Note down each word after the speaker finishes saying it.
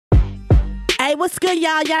Hey, what's good,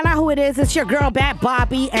 y'all? Y'all know who it is. It's your girl, Bad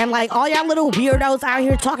Bobby. And, like, all y'all little weirdos out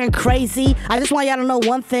here talking crazy, I just want y'all to know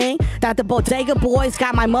one thing, that the Bodega Boys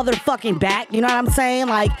got my motherfucking back. You know what I'm saying?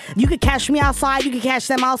 Like, you can catch me outside. You can catch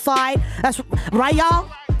them outside. That's right, y'all?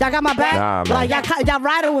 Y'all got my back? Nah, man. Like, y'all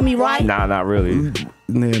riding with me, right? Nah, not really.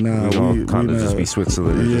 Yeah, nah, we kind of just be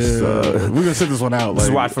Switzerland. Yeah, just, we're gonna sit this one out. Just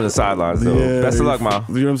like, watch from the sidelines, though. Yeah, Best of luck, Ma.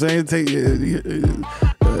 You know what I'm saying?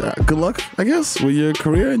 Good luck, I guess, with your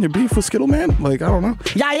career and your beef with Skittle Man. Like, I don't know.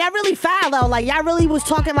 Y'all really foul, though. Like, y'all really was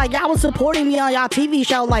talking, like, y'all was supporting me on y'all TV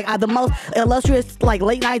show, like, the most illustrious, like,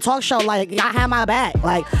 late night talk show. Like, y'all had my back.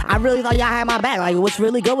 Like, I really thought y'all had my back. Like, what's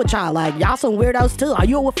really good with y'all? Like, y'all some weirdos, too. Are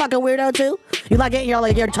you a fucking weirdo, too? You like getting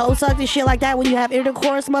your toes sucked and shit like that when you have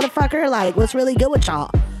intercourse, motherfucker? Like, what's really good with y'all?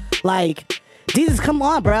 Like, Jesus, come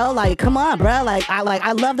on, bro. Like, come on, bro. Like,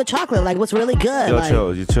 I love the chocolate. Like, what's really good? Yo, like,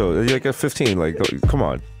 chill. You're like a 15. Like, come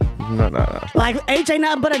on. No. Like, H ain't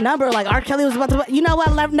nothing but a number. Like, R. Kelly was about to... You know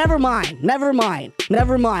what? Never mind.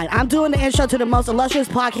 I'm doing the intro to the most illustrious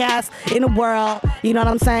podcast in the world. You know what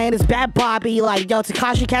I'm saying? It's Bad Bobby. Like, yo,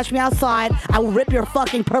 Tekashi, catch me outside. I will rip your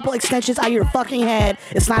fucking purple extensions out of your fucking head.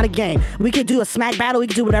 It's not a game. We can do a smack battle. We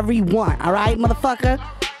can do whatever you want. All right, motherfucker?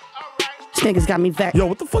 This nigga's got me vexed. Yo,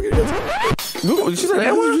 what the fuck is this? She said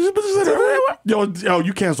that. Yo,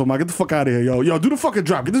 you cancel, man. Get the fuck out of here, yo. Yo, do the fucking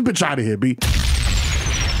drop. Get this bitch out of here, B.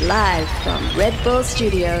 Live from Red Bull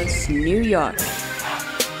Studios, New York.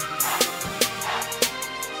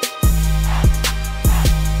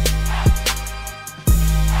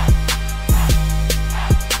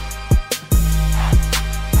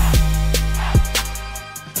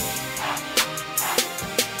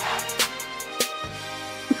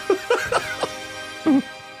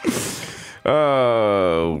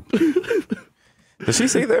 Does she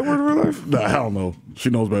say that word in real life? Nah, hell no. She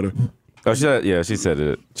knows better. Oh, she said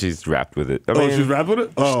it. She's rapped with it. I mean, she's rapped with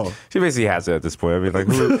it? Oh. She basically has it at this point. I mean, like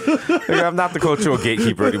I'm not the cultural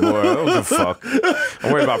gatekeeper anymore. I don't give a fuck.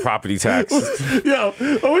 I'm worried about property tax. Yo,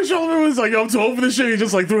 I wish y'all was like, yo, I'm too old for this shit. He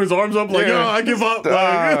just like threw his arms up like, yo, I give up.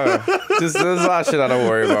 There's a lot of shit I don't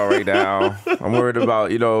worry about right now. I'm worried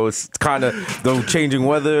about, it's kind of the changing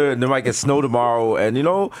weather, and there might get snow tomorrow, and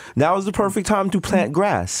now is the perfect time to plant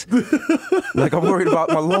grass. Like, I'm worried about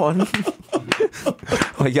my lawn.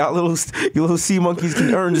 Like, you little sea monkeys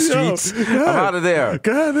can earn the streets. I'm out of there.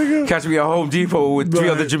 God, nigga. Catch me at Home Depot with 3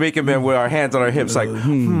 other Jamaican men with our hands on our hips, like,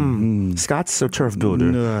 Scott's a turf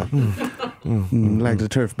builder. Like the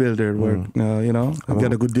turf builder work. I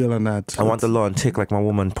got a good deal on that. I want the lawn tick like my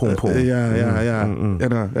woman, pum pum.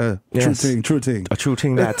 Yeah. Yes. True thing. A true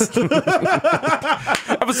thing, that's.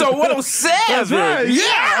 Episode 107. That's right.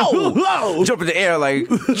 Yeah. Whoa. Jump in the air like,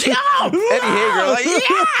 jump. Eddie Hager, like,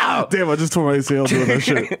 yeah. Damn, I just tore my ACL doing that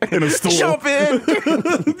shit in a store. Jump in.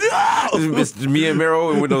 It's me and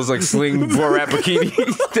Mero with those like sling Borat bikini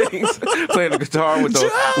things, playing the guitar with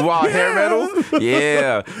the wild hair metal.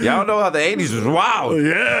 Yeah. Y'all know how the 80s was wild.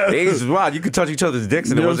 Yeah. The 80s was wild. You could touch each other's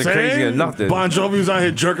dicks and it wasn't crazy or nothing. Bon Jovi was out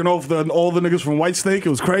here jerking off all the niggas from Whitesnake. It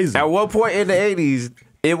was crazy. At one point in the 80s,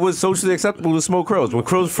 it was socially acceptable to smoke Crows. When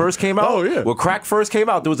Crows first came out, when crack first came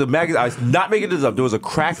out, there was a magazine. I'm not making this up. There was a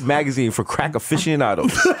crack magazine for crack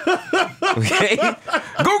aficionados. Okay?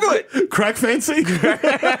 Google it. Crack fancy?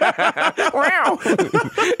 Wow.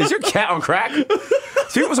 Is your cat on crack?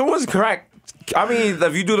 So what's crack? I mean,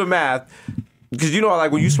 if you do the math, because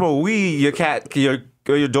like when you smoke weed,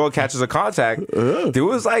 your dog catches a contact. There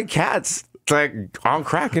was like cats. Like on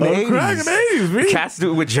crack in the 80s. Crack in the 80s, man. Cats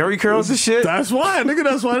do it with Jerry curls and shit. That's why, nigga.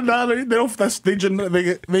 That's why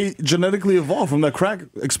they genetically evolved from that crack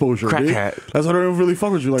exposure. Crack dude. cat. That's why they don't really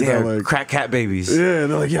fuck with you like Damn, that. Like crack cat babies. Yeah,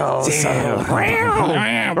 they're like, yo,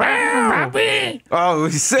 Papi. Oh,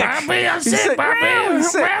 he's sick. Papi, I'm sick, Papi.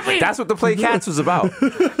 He's sick. Papi. That's what the Play Cats was about.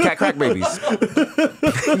 Cat crack babies.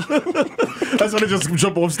 That's why they just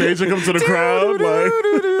jump off stage and come to the crowd.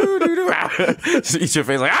 Just eat your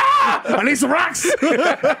face like, I need some rocks.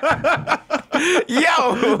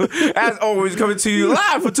 Yo, as always, coming to you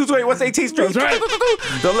live from 228 West 18th Street. That's right.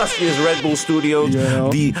 The illustrious Red Bull Studios,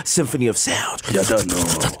 the Symphony of Sound.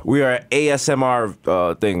 We are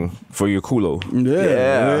ASMR thing for your culo.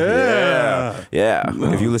 Yeah.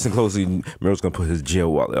 If you listen closely, Mero's gonna put his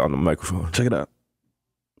jail wallet on the microphone. Check it out.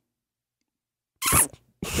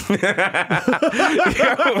 Yo,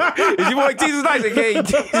 it's your boy Jesus Nice, aka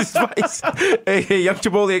Jesus Spice, aka Young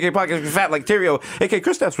Chiboli, aka Podcast Fat Like Terrio, aka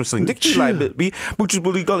Chris That's Whistling, Dick Chilai, B, Butchers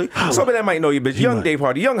Bully Gully. Some of them might know you, bitch. Young Day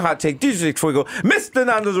Party, Young Hot Take, DJ Fuego, Mr.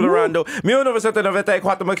 Nando's with Orlando, Mio Novaceta Noveta,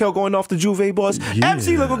 Quattro Mikel going off the Juve boss,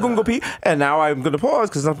 MC Little Gungo P. And now I'm gonna pause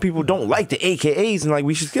because some people don't like the AKAs and like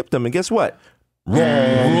we should skip them. And guess what? Put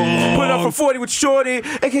it up for 40 with Shorty.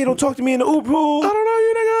 AK, don't talk to me in the Uber pool. I don't know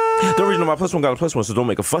you, nigga. The original my plus one got a plus one, so don't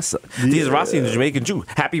make a fuss. These are Rossi and the Jamaican Jew.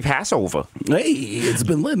 Happy Passover. Hey, it's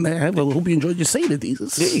been lit, man. I hope you enjoyed your Seder,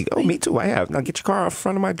 Desus. There you go. Me too. I have. Now get your car in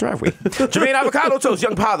front of my driveway. Jermaine Avocado Toast,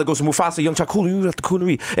 Young Powder goes to Mufasa, Young Chakulu at the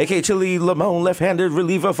Coonery. AK Chili Lamone, left-handed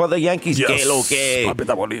reliever for the Yankees. Yes.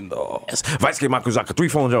 Papita Bolindo. Yes. Vice Makuzaka, 3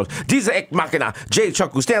 phone Jones. Diza Ek Machina, Jay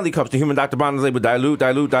Chuckle, Stanley Cups, the Human Dr. Bond's label, dilute.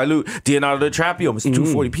 Leonardo the Trapio, Mr.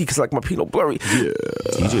 240p, because like my Pinot Blurry. Yeah.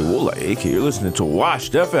 DJ Wola, AK, you're listening to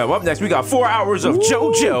Washed FM. Up next, we got 4 hours of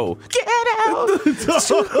JoJo. Get out.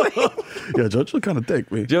 Yeah, JoJo kind of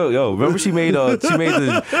thick, man. Yo, remember she made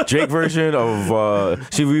the Drake version of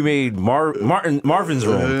she remade Marvin's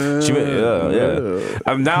Room. She made, yeah.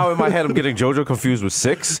 I'm now in my head. I'm getting JoJo confused with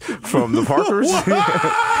 6 from the Parkers.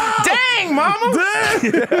 Dang, mama!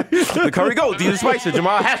 The Curry Goat, Desus Spicer,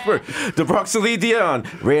 Jamal Hasper, the Bronx Dion,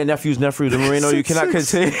 Ray and Nephew's nephew, the Moreno. You cannot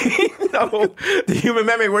contain. No, the Human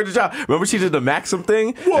Memory. Where's the job? Remember she did the Maxim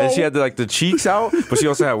thing, and she had the cheeks out, but she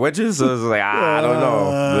also had wedges. So it was like I don't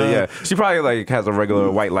know, but yeah, she probably like has a regular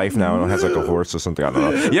white life now and has like a horse or something. I don't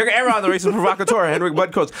know. Younger Aaron, the racist provocateur, Henrik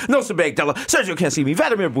Budcoats, Nelson Bagdella, Sergio Can't See Me,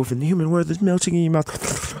 Vladimir Buffin, the human word is melting in your mouth.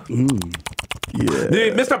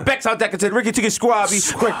 Yeah. Mr. Bex out decadent, Ricky Tiki Squabby,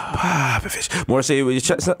 more say with your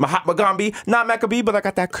chest, Mahatma Gandhi, not Maccabee, but I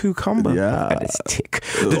got that cucumber. Yeah. And it's tick.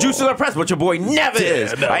 The juice is oppressed, but your boy never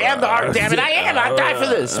is. I am the art, damn it, I am. I die for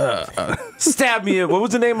this. Stab me. What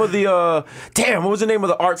was the name of the what was the name of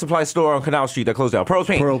the art supply store on Canal Street that closed down? Pearl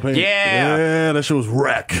Paint. Yeah, that shit was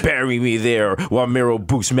wreck. Bury me there while Mero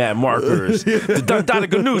boosts mad markers. The Donna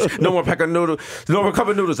Ganoush, no more Pecca noodles, no more cup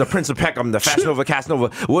of noodles, the Prince of Peckham, the Fashion Nova, Cast Nova,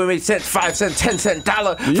 will make cents, 5 cents, 10 cent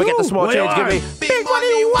dollar. Forget the small change, give me big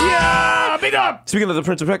money. Yeah, big up. Speaking of the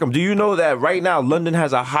Prince of Peckham, do you know that right now London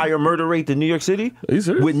has a higher murder rate than New York City? Are you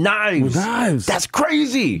serious? With knives. That's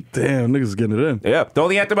crazy. Damn, niggas getting it in. Yeah, the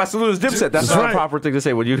only anthem I salute is Dipset. That's not a proper thing to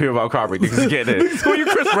say when you hear about crime rate. Niggas getting it in. Who are you,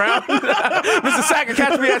 Chris Brown? Mr. Sacker,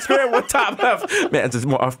 catch me at Square One top left. Man, it's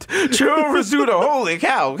more often. True Rizzuto, holy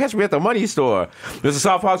cow, catch me at the money store. Mr.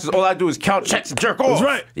 South Park says all I do is count checks and jerk off. That's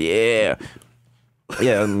right. Yeah.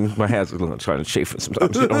 Yeah, my hands are trying to chafe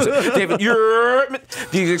sometimes. You know what I'm saying? David, you're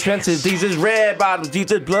these expensive. These is red bottoms.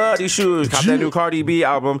 These is bloody shoes. Cop that new Cardi B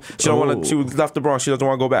album. She don't want to. She left the Bronx. She doesn't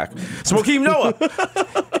want to go back. Smokeem Noah,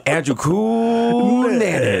 Andrew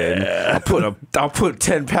Coonan. I'll put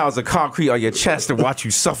 10 pounds of concrete on your chest and watch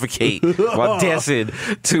you suffocate while dancing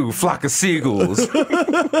to Flock of Seagulls.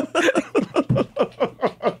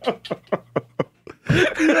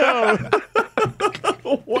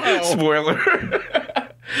 Wow. Spoiler.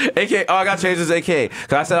 AK, I got to change this AK.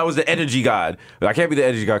 Because I said I was the energy god. But I can't be the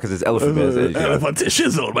energy god because it's elephant man's energy god.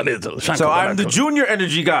 So I'm the junior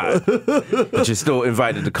energy god. But you're still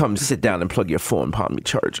invited to come sit down and plug your phone Palm Me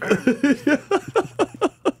charger.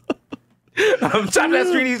 I'm chopping that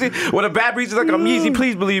street easy. When a bad breeze is like, I'm easy,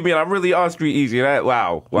 please believe me, and I'm really on street easy.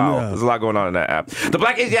 Wow. Yeah. There's a lot going on in that app. The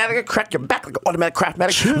Black Asiatic crack your back like an automatic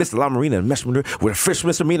craftmatic. Mr. La Marina and Messenger with a fresh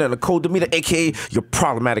misdemeanor and a cold demeanor, aka you're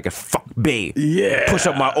problematic as fuck, babe. Yeah. Push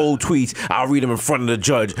up my old tweets. I'll read them in front of the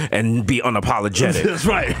judge and be unapologetic. That's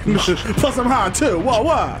right. Plus I'm high too.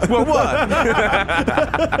 What?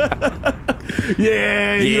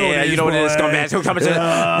 Yeah, you know what it is, scumbags. Who coming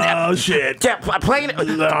to oh shit. Yeah, playing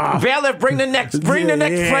Bailiff, bring the next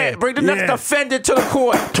offender to the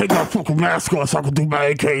court. Take that fucking mask off so I can do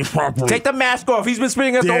my AKs properly. Take the mask off. He's been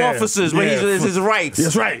speaking at the officers where he's his rights.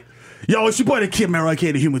 That's right. Yo, it's your boy the Kid Mero,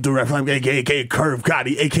 aka the Human Direct, aka Curve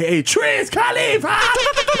Gotti, aka Triz Khalifa,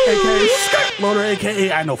 aka Skirt Loader,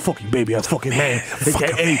 aka I know fucking baby, I fucking man,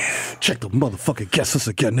 aka check the motherfucking guest list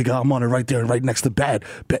again, nigga. I'm on it right there, right next to Bad.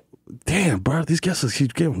 Damn, bro, these guesses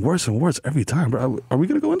keep getting worse and worse every time, bro. Are we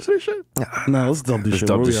gonna go into this shit? Nah, let's dump this shit.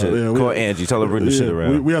 Call Angie, tell her to bring the shit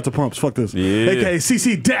around. We out to pumps. Fuck this. Yeah. AKA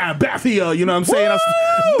CC Dab Bathia, you know what I'm saying?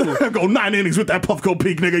 I go 9 innings with that Puffco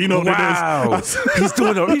Peak, nigga. You know what it is. He's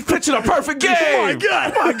pitching a perfect game. Oh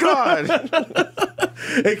my god.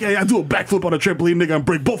 AKA I do a backflip on a trampoline, nigga, and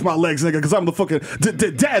break both my legs, nigga, because I'm the fucking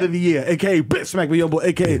dad of the year. AKA bitch smack me yumbo.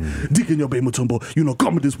 AKA Deacon Yobe Mutumbo. You know,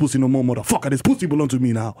 come with this pussy no more, motherfucker. This pussy belong to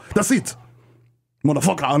me now. That's it.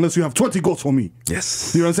 Motherfucker, unless you have 20 goats for me.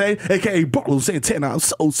 Yes. You know what I'm saying? AKA Barlow saying 10, I'm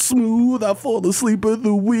so smooth, I fall asleep at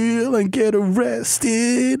the wheel and get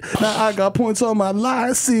arrested. Now I got points on my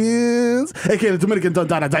license. AKA the Dominican Don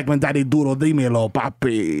Dada Dykeman Daddy Duro Dímelo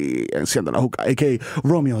Papi. Enciende la hookah. AKA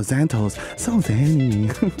Romeo Santos. So zany.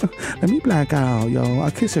 Let me black out, yo.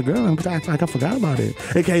 I kiss your girl and act like I forgot about it.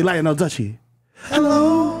 AKA Lionel Dutchie.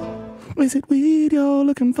 Hello. Is it weed you're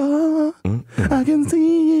looking for? I can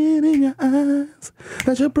see it in your eyes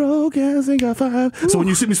that you're broke ass and got 5. So when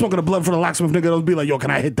you see me smoking a blunt for the locksmith, nigga, don't be like, yo,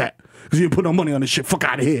 can I hit that? Because you didn't put no money on this shit. Fuck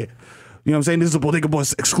out of here. You know what I'm saying? This is a Bodega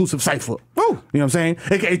Boys exclusive cipher. Woo! You know what I'm saying?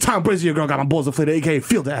 AKA Tom Brady, your girl got my balls inflated. AKA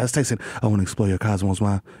Feel the Ass Tyson. I want to explore your cosmos,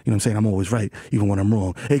 man. You know what I'm saying? I'm always right, even when I'm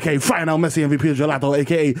wrong. AKA Frying Out Messi MVP of Gelato.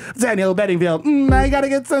 AKA Daniel Bedingfield. Now you gotta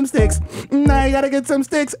get some sticks. Now you gotta get some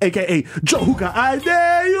sticks. AKA Joe Hookah, I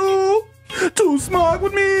dare you to smoke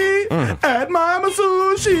with me at Mama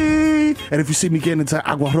Sushi. And if you see me getting into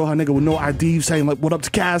Agua Roja, nigga, with no ID, saying like, what up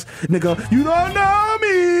to Cass, nigga, you don't know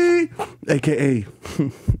me. AKA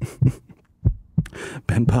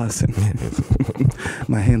Ben Parson.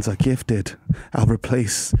 My hands are gifted. I'll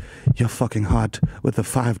replace your fucking heart with a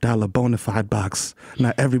 $5 bonafide box.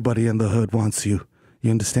 Not everybody in the hood wants you.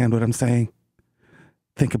 You understand what I'm saying?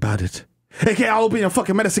 Think about it. AKA I'll open your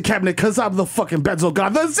fucking medicine cabinet because I'm the fucking Benzo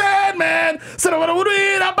God, the Sandman.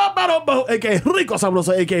 AKA Rico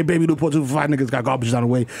Sabroso, AKA Baby Newport 2 for 5 niggas got garbage down the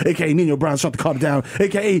way. AKA Nino Brown, shut the car down.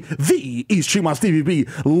 AKA the East Tremont Stevie B,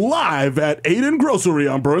 live at Aiden Grocery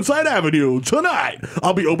on Burnside Avenue. Tonight,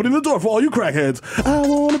 I'll be opening the door for all you crackheads. I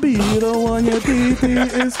want to be the one your TT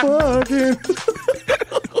is fucking.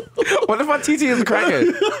 What if my TT is a crackhead?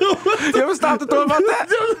 You ever stop to thought about that?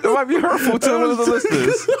 It might be hurtful to one of the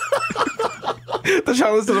listeners. The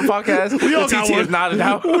y'all listen to the podcast. We all the got TT one. is nodded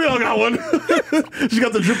out. We all got one. She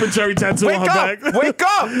got the dripping cherry tattoo on her back. Wake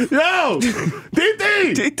up! Yo!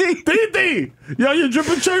 DT! Yo, your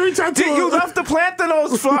dripping cherry tattoo. You left the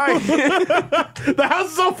plantanos flying. The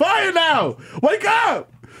house is on fire now. Wake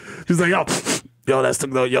up! She's like, yo, that's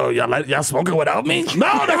y'all smoking without me?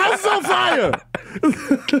 No, the house is on fire.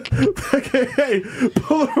 Hey,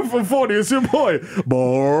 pull up from 40. It's your boy,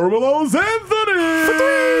 Barbados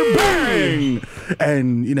Anthony. Bang!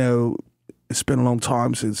 And, you know, it's been a long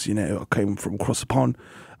time since, you know, I came from across the pond.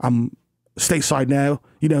 I'm stateside now.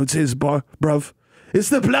 You know, it's his bar, bruv. It's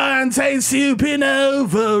the plantain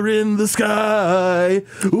supernova in the sky.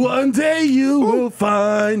 One day you will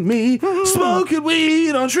find me smoking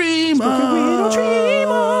weed on Tremont.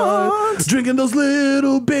 Drinking those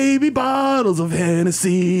little baby bottles of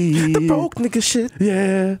Hennessy. The broke nigga shit.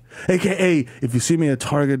 Yeah. AKA, if you see me at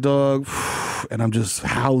Target, dog, and I'm just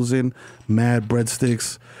housing mad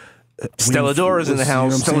breadsticks. Stelladora's in the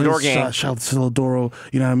house. Stellador gang. Shout out to Stelladoro,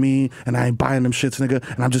 you know what I mean? And I ain't buying them shits, nigga.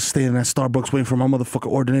 And I'm just standing at Starbucks waiting for my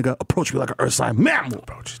motherfucking order, nigga. Approach me like an earthside mammal. You know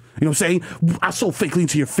what I'm saying? I sold fake lean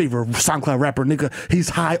to your favorite SoundCloud rapper, nigga. He's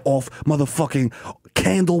high off motherfucking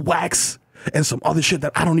candle wax and some other shit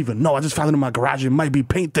that I don't even know. I just found it in my garage. It might be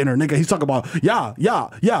paint thinner, nigga. He's talking about, yeah,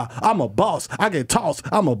 I'm a boss. I get tossed.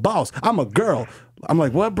 I'm a boss. I'm a girl. I'm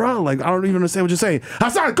like, what, bro? Like, I don't even understand what you're saying.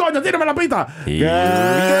 Hasan, coño, tírame la pita.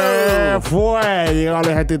 ¿Qué fue? Llegó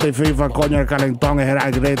la gente de FIFA, coño, el calentón es el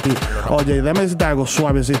agreti. Oye, déme decirte algo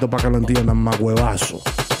suavecito para que lo entiendan más, huevazo.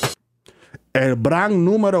 El brand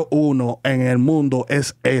número 1 en el mundo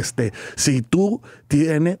es este. Si tú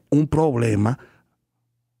tienes un problema,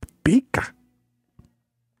 pica.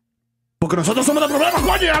 Porque nosotros somos de problemas,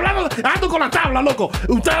 coño, hablando con la tabla, loco.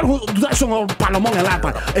 Ustedes son un palomón en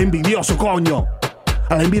lata, envidioso, coño.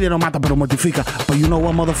 A la envidia no mata, pero mortifica. But you know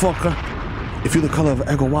what, motherfucker? If you're the color of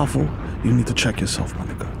Eggo Waffle, you need to check yourself, my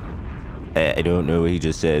nigga. I don't know what he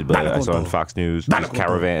just said, but I saw on Fox News there's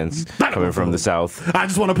caravans coming from the south. I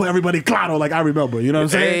just want to put everybody claro like I remember, you know what I'm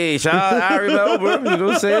saying? Hey, shout out I remember, you know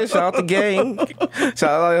what I'm saying? Shout out the gang. Shout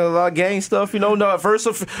out a lot of gang stuff, you know. No, first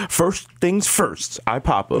things first. I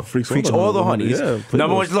Papa freaks all the honeys. Yeah,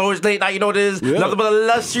 number one lowest late night, you know what it is? Yeah. Nothing but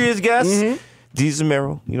illustrious guests. Desus and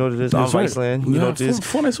Mero, you know what it is? On Viceland, you know what it is?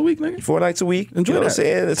 4 nights a week, nigga. 4 nights a week. Enjoy you know that. What I'm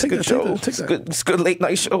saying? It's a good show. It's a good late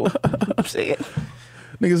night show. I'm saying.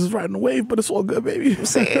 Niggas is riding the wave, but it's all good, baby. I'm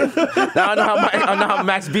saying. Now I know how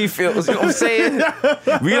Max B feels. You know what I'm saying?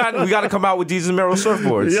 We got to come out with these Mero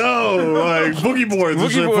surfboards. Yo, like boogie boards.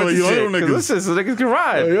 Boogie boards and shit. Niggas. Listen, so niggas can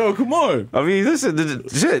ride. Yo, come on. I mean, listen,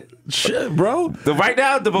 shit, bro. Right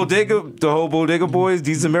now, the whole Bodega Boys,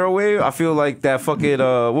 these Mero wave. I feel like that fucking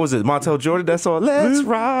what was it, Montel Jordan? That's all. Let's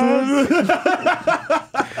ride.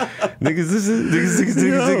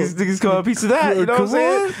 Niggas call a piece of that. You know what I'm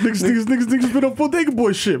saying? Niggas been on Bodega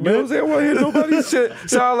Boy shit, man. You know what I'm saying? I want to hear nobody's shit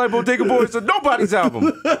sound like Bodega Boys on nobody's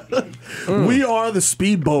album. We are the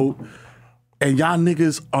speedboat, and y'all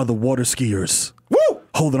niggas are the water skiers. Woo!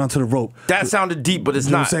 holding onto the rope. That sounded deep, but it's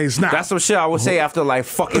You know not. what I'm saying? It's not. That's some shit I would say after like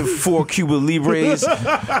fucking 4 Cuba Libres,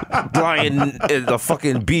 lying at the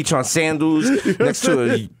fucking beach on sandals next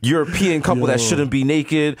to a European couple that shouldn't be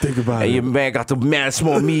naked. Think about and it. your man got the mad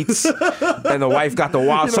small meats, and the wife got the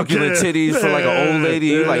wild You don't succulent care. titties for like an old lady.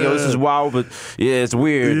 Yeah. Like, yo, this is wild, but yeah, it's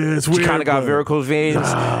weird. Yeah, it's She weird, kind of got but- varicose veins,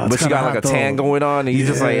 but she kinda got like a hot, tan though. going on, and he's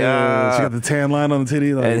just like, She got the tan line on the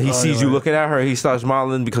titty. Like, and he sees you like, looking at her, he starts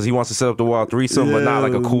smiling because he wants to set up the wild threesome, but not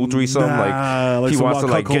like a cool threesome. Nah, like like he some wants to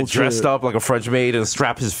wild like get cuckold dressed shit. up like a French maid and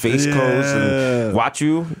strap his face close and watch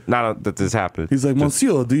you. Not that this happened. He's like,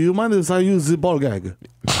 Monsieur, do you mind if I use the ball gag?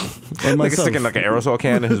 And like sticking like an aerosol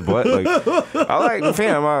can in his butt. Like I like,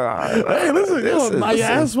 fam. Hey, listen, my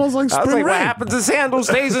ass smells like I was spring like, what rain. happens in sandals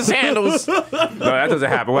stays in sandals. No, that doesn't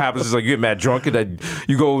happen. What happens is like you get mad drunk and then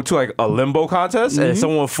you go to like a limbo contest and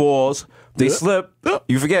someone falls. They slip.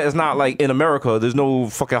 You forget it's not like in America. There's no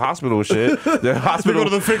fucking hospital shit. The They hospital. go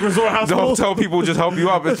to the fake resort The hospital. hotel people just help you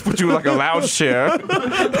up and put you in like a lounge chair.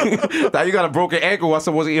 Now you got a broken ankle while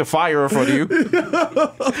someone's eating fire in front of you.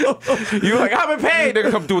 You're like, I'm in pain. They're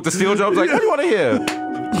gonna come through with the steel drums. Like, what do you want to hear?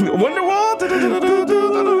 Wonderwall.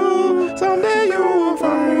 Someday you will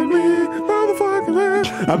find me.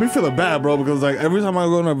 Motherfucking I be feeling bad, bro, because like every time I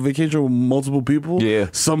go on a vacation with multiple people, Yeah.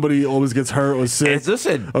 somebody always gets hurt or sick. It's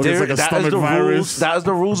listen, or gets like a that is stomach the virus. rules. That is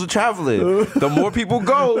the rules of traveling. The more people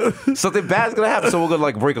go, something bad's gonna happen. So we're gonna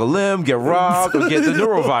like break a limb, get robbed, or get the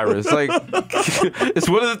neurovirus. Like it's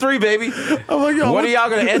one of the three, baby. I'm like, yo, One of y'all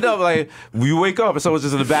gonna end up like you wake up and someone's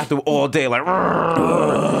just in the bathroom all day, like,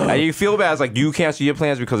 and you feel bad. It's like you cancel your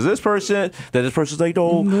plans because of this person. Then this person's like,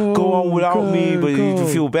 no, go on without me, but you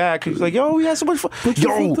feel bad because like, yo, we had so much fun.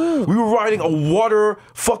 Yo, we were riding a water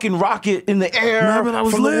fucking rocket in the air. Man, I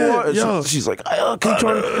was from the lit. water. Yo. She's like, can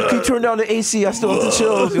you turn down the AC? I still have the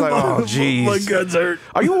chills. You're like, oh, jeez. My guts hurt.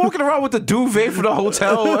 Are you walking around with the duvet from the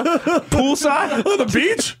hotel poolside? On the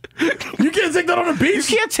beach? You can't take that on the beach.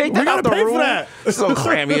 You can't take that We out gotta the pay room. for that. It's so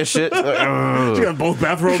clammy and shit. She got both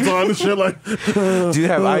bathrobes on and shit. Like, Do you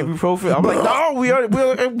have ibuprofen? I'm like, no, we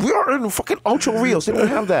are in fucking Ultra Real. So they don't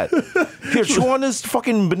have that. Here, chew on this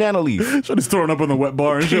fucking banana leaf. she's throwing up in the wet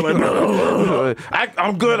bar and shit. Like,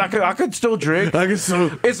 I'm good. I could still drink. I guess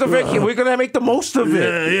so. It's a vacation. We're gonna make the most of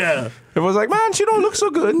it. Yeah. Everyone's like, man, she don't look so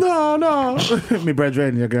good. No. Me, Brad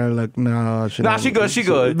Drayton, your girl, like, no. Nah, she good. She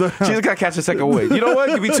good. She just gotta catch a second wind. You know what?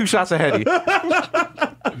 Give me 2 shots of Henny.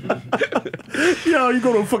 Yo, you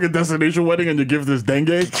go to a fucking destination wedding and you give this dengue.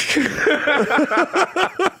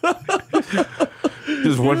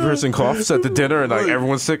 Just one person coughs at the dinner and like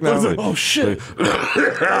everyone's sick now. Like, Like, oh shit.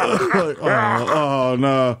 Like, oh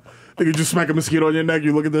no. They could just smack a mosquito on your neck.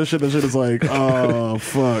 You look at that shit is like, oh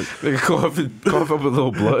fuck. they cough up a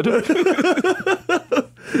little blood.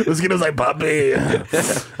 Mosquito's like, Bobby,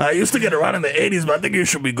 I used to get around in the 80s, but I think you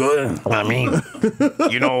should be good. I mean,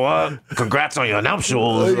 you know what? Congrats on your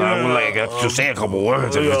nuptials. I would like to say a couple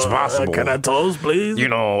words if it's possible. Can I toast, please? You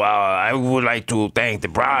know, I would like to thank the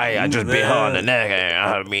bride. I just bit her on the neck. And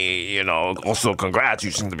I mean, you know, also congrats.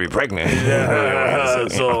 You seem to be pregnant.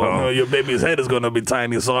 So your baby's head is gonna be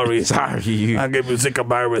tiny. Sorry. Sorry. I gave you Zika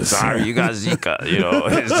virus. Sorry, you got Zika. You know,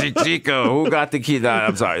 Zika. Who got the kid? Nah,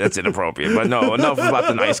 I'm sorry, that's inappropriate. But no, enough about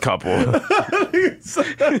the nice couple. Like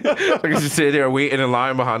just sit there waiting in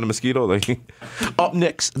line behind the mosquito. Like, up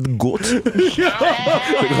next, the goat.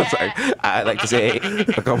 Like, I'd like to say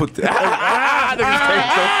a couple.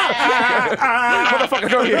 Motherfucker,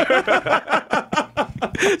 go here.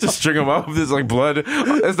 Just string him up. There's like blood.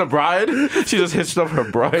 It's the bride. She just hitched up her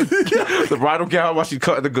bride. The bridal gown while she's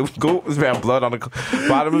cutting the goat. There's man blood on the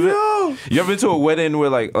bottom of it. You ever been to a wedding where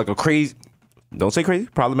like a crazy, don't say crazy,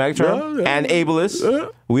 problematic term, and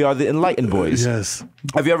ableist? We are the enlightened boys. Yes.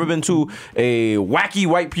 Have you ever been to a wacky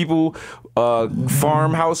white people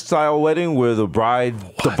farmhouse style wedding where the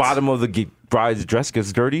bottom of the bride's dress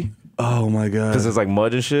gets dirty Oh my god. because there's like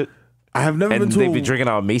mud and shit? I have never been And to. they've been drinking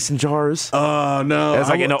out of mason jars. No. It's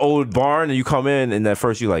like in an old barn, and you come in, and at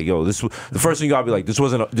first you're like, "Yo, the first thing you gotta be like, this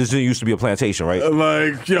didn't used to be a plantation, right?"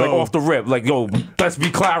 Like, yo. Like off the rip, like, yo, let's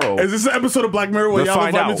be claro. Is this an episode of Black Mirror where Let's y'all find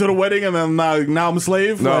invite me out. to the wedding and then now I'm a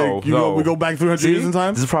slave? No, like, no. we go back 300 years in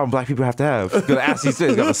time? This is a problem black people have to have. You gotta ask these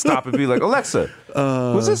things. Gotta stop and be like, Alexa,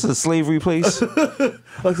 was this a slavery place?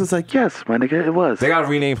 Alexa's like, yes, my nigga, it was. They gotta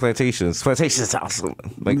rename plantations. Plantations sounds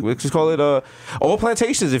like we just call it all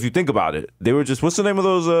plantations. If you think about it, they were just what's the name of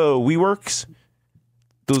those WeWorks?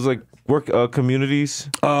 Those like work communities.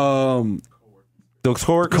 Those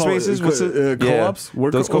co-working spaces. What's it? Co-ops.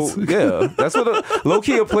 Work Those co-ops? yeah, that's what low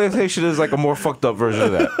key a plantation is like a more fucked up version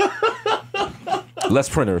of that. Less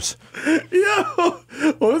printers. Yo,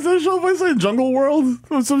 What was that show? If I say Jungle World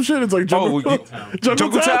or some shit, it's like Jungle Town,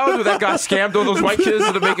 where that guy scammed all those white kids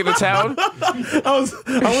into making the town.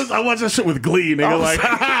 I watched that shit with Glee, nigga. Like,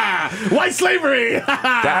 white slavery.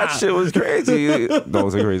 That shit was crazy. No,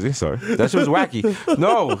 was it crazy? Sorry, that shit was wacky.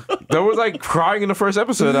 No, there was like crying in the first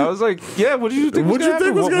episode. I was like, yeah, what did you think? What did you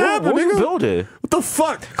think was gonna happen? What nigga? build it? What the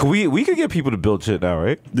fuck? We could get people to build shit now,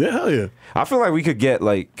 right? Yeah, hell yeah. I feel like we could get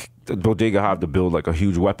like Bodega have to build like a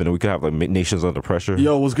huge weapon, and we could have like nations under pressure.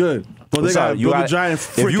 Yo, what's good? Bodega build a giant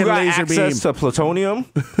freaking if you got laser access beam to plutonium,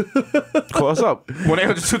 call us up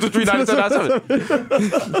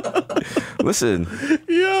 1-800-223-9797. Listen,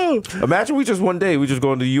 yo, imagine we just one day we just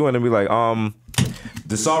go into the UN and be like,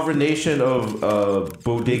 the sovereign nation of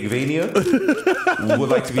Bodegavania would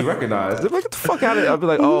like to be recognized. They're like, get the fuck out of it. I'll be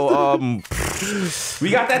like, we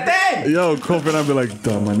got that thing. Yo, Kofi and I'll be like,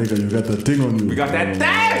 damn, my nigga, you got that thing on you. We got that thing.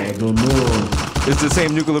 I don't know. It's the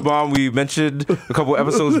same nuclear bomb we mentioned a couple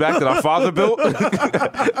episodes back that our father built.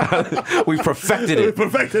 We perfected it.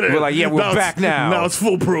 We're like, yeah, we're back now. Now it's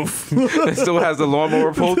foolproof. It still has the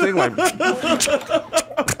lawnmower pole thing. Like,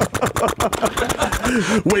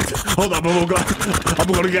 wait, hold on, I'm gonna go to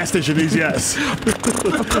the gas station. Easy ass.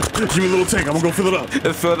 Give me a little tank. I'm gonna go fill it up.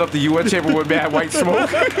 And filled up the UN chamber with mad white smoke.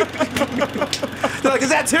 They're like, is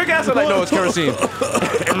that tear gas? I'm like, no, it's kerosene.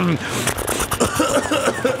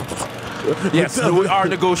 Yes, our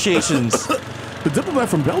negotiations. The diplomat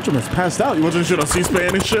from Belgium has passed out. You watching shit on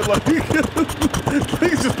C-SPAN and shit? Like,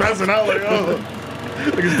 he's just passing out. Like, oh.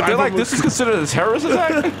 They're like, this is considered a terrorist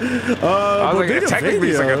attack? I was like, technically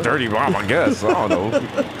it's like a dirty bomb, I guess. I don't know.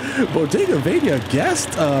 Bodega Vania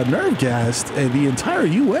nerve gassed the entire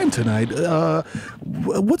UN tonight.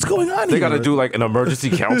 What's going on here? They got to do like an emergency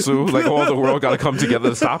council. Like all the world got to come together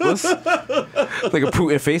to stop us. Like a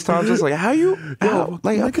Putin FaceTime, just like, how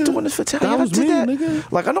like, I've been doing this for 10 years. That was me,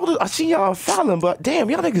 nigga. Like, I know I see y'all following, but damn,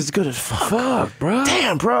 y'all niggas good as fuck, bro.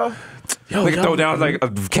 Damn, bro. Yo, they throw down like a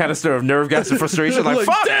canister of nerve gas and frustration. Like,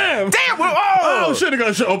 fuck, damn, oh shit! The guy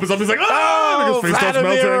opens up. He's like, oh, face starts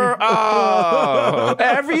melting. Oh,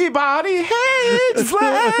 everybody hates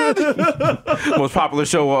Vlad. Most popular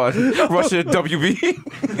show on Russia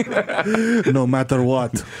WB. No matter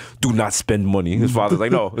what, do not spend money. His father's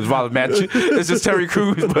like, no, his father's mad. It's just Terry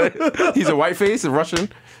Crews, but he's a white face and Russian.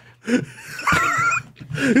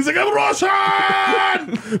 He's like, I'm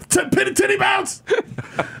Russian! Titty bounce!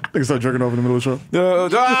 Nigga start jerking off in the middle of the show.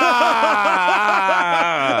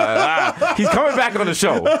 He's coming back on the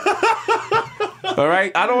show. All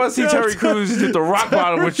right? I don't want to see Terry Crews hit the rock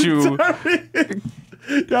bottom with you.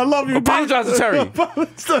 Yeah, I love you. Apologize to Terry.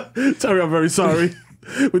 Terry, I'm very sorry.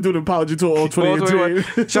 We're doing an apology tour all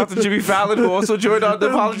 2018. Shout out to Jimmy Fallon, who also joined on the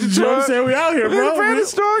apology tour. You know what I'm saying? We out here, bro. We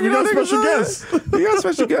got special guests. We got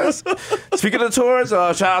special guests. Speaking of tours,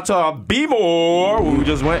 shout out to B More, where we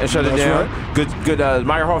just went and shut it down. Right. Good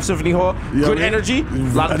Meyerhoff Symphony Hall. Yeah, good energy. A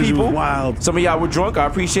lot of people. Wild. Some of y'all were drunk. I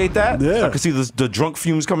appreciate that. Yeah. I could see the drunk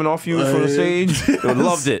fumes coming off you from the stage. Yes. I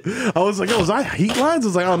loved it. I was like, yo, was I heat lines? I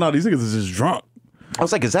was like, oh no, these niggas is just drunk. I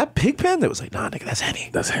was like, is that Pigpen? They was like, nah, nigga, that's Henny.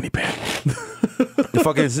 That's Henny Pen. The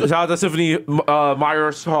fucking shout out to Symphony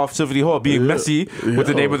Meyerhoff Symphony Hall being messy with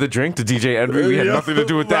the name of the drink, the DJ Envy. We had nothing to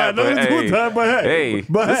do with that. Nothing to do with that, but hey.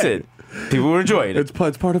 Listen, people were enjoying it. It's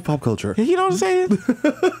part of pop culture. You know what I'm saying?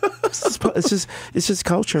 it's just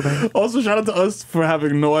culture, man. Also, shout out to us for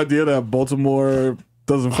having no idea that Baltimore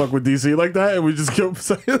doesn't fuck with DC like that, and we just keep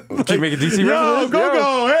saying, like, keep making DC references.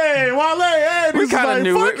 Go, hey, Wale, hey. We kind of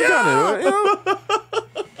knew it. We kinda knew it.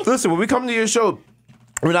 Listen, when we come to your show,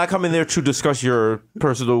 we're not coming there to discuss your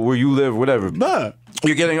personal, where you live, whatever. Nah.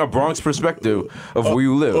 You're getting a Bronx perspective of where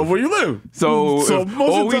you live. Of where you live. So if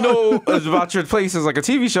all we know is about your place is like a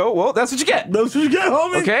TV show, well, that's what you get. That's what you get,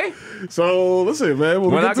 homie. Okay? So listen, man. When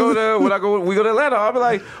we go to Atlanta, I'll be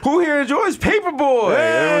like, who here enjoys Paperboy? Hey.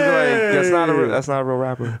 Everyone's like, that's not a real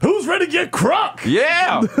rapper. Who's ready to get crunk?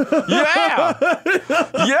 Yeah. Yeah.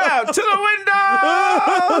 Yeah. To the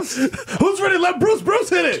windows. Who's ready to let Bruce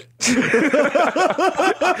hit it?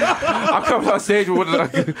 I'll come on stage with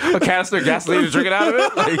a canister of gasoline and drink it out of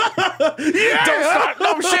it. Like, yeah. Don't start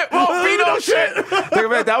no shit. Won't be no shit. Like,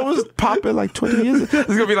 man, that was popping like 20 years ago. It's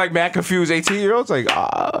going to be like mad confused 18-year-olds. Like,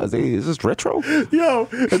 is this retro? Yo,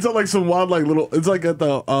 it's like some wild, like little, it's like at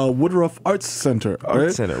the Woodruff Arts Center.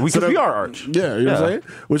 Arts Center. We are Arch. Yeah, you know what I'm saying?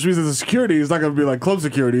 Which means that the security is not going to be like club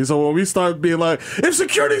security. So when we start being like, if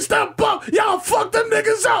security step up, y'all fuck them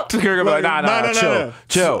niggas up. Security going to be like, nah,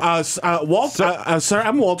 chill. Sir,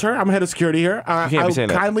 I'm Walter. I'm head of security here.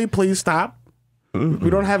 Kindly please stop. We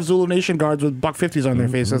don't have Zulu Nation guards with buck 50s on their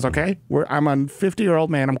faces, okay? I'm a 50-year-old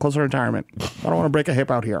man. I'm close to retirement. I don't want to break a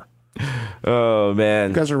hip out here. Oh, man.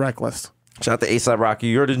 You guys are reckless. Shout out to A$AP Rocky.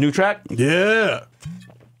 You heard his new track? Yeah.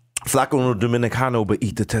 Flaco no Dominicano, but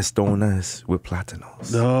eat the testones with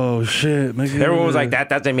platanos. Oh, shit. Nigga. Everyone was like, that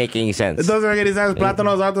doesn't make any sense. It doesn't make any sense.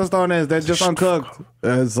 Platanos, tostones, they're just uncooked.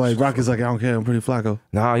 It's like, Rocky's like, I don't care. I'm pretty Flaco.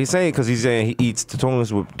 Nah, he's saying because he's saying he eats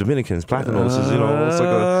testones with Dominicans. Platanos is, you know, it's like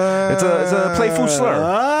it's a playful slur.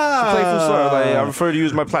 It's a playful slur. Like, I prefer to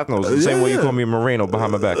use my platanos the same way you call me a Moreno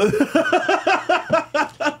behind my back.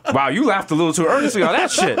 Wow, you laughed a little too earnestly on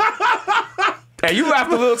that shit. And you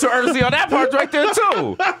laughed a little too earnestly on that part right there,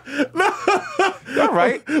 too. All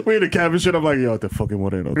right. We in the cabin shit. I'm like, yo, what the fucking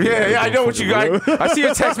Moreno? Yeah, I know what you got. I see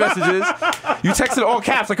your text messages. You texted all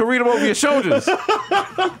caps. I can read them over your shoulders.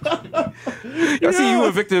 I see you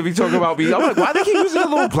and Victor be talking about me. I'm like, why they keep using a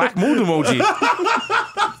little black moon emoji?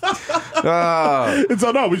 It's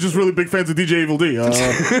no, we're just really big fans of DJ Evil D. Who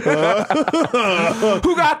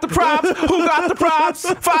got the props? Who got the props?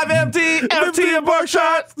 5MD, MT, and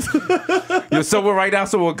Buckshot. Yo, someone right now,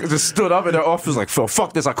 someone just stood up in their office like,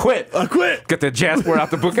 fuck this, I quit. Get the jazz board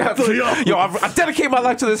out the book. Yo, I dedicate my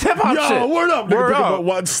life to this hip hop shit. Yo, word up. Word up.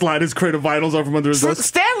 What, slide his crate of vinyls out from under his desk.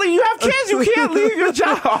 Stanley, you have kids. You can't leave your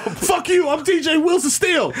job. Fuck you. I'm DJ Wilson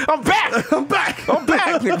Steele. I'm back.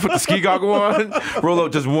 Nigga, put the ski goggle on. Roll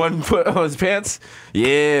up just one foot on his pants.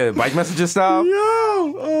 Yeah, bike messenger style. Yo,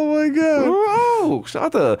 oh my god. Oh,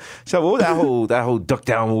 shout out to that whole duck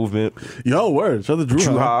down movement. Yo, word. Shout out to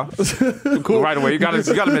Drew Ha. Cool. Right away, you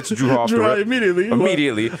gotta mention Drew Ha. Drew Ha immediately.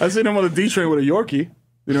 Well, I seen him on the D train with a Yorkie.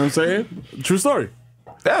 You know what I'm saying? True story.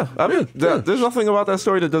 Yeah, I mean, there's nothing about that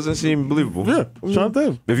story that doesn't seem believable. Yeah, shout out to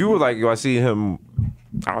him. If you were like, I see him,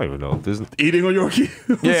 I don't even know. Eating a Yorkie?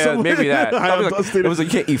 Yeah, maybe that. It was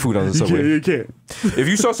like, you can't eat food on the subway. You can't. If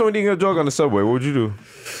you saw someone eating a dog on the subway, what would you do?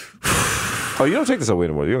 Oh, you don't take the subway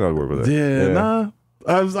anymore. You don't gotta worry about that. Yeah, nah.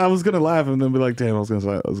 I was gonna laugh and then be like, damn, I was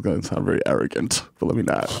gonna sound very arrogant, but let me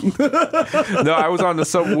not. No, I was on the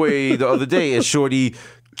subway the other day and Shorty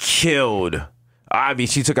killed. I mean,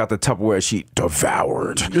 she took out the Tupperware. She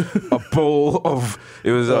devoured a bowl of,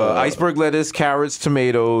 it was iceberg lettuce, carrots,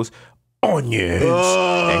 tomatoes, onions,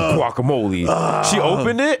 and guacamole. She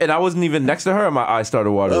opened it, and I wasn't even next to her, and my eyes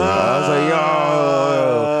started watering. I was like,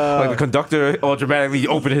 yo. Like the conductor all dramatically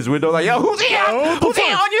opened his window, like, yo, who's eating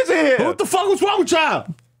onions in here? What the fuck was wrong with y'all?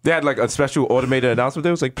 They had like a special automated announcement. They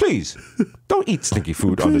was like, please, don't eat stinky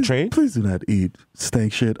food on the train. Please do not eat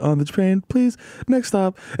stank shit on the train. Please, next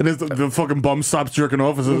stop. And then the fucking bum stops jerking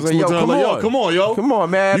off. And like, yo, come on, come on,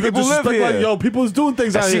 man. You people live here. Like, yo, people is doing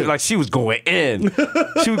things out here. Like she was going in.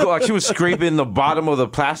 She would go like she was scraping the bottom of the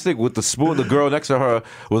plastic with the spoon. The girl next to her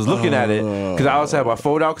was looking at it because I also had my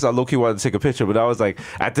phone out because I low key wanted to take a picture. But I was like,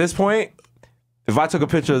 at this point, if I took a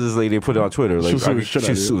picture of this lady and put it on Twitter, like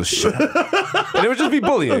she'd sue the shit. And it would just be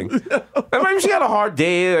bullying. And maybe she had a hard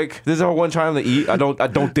day. Like this is her one time to eat. I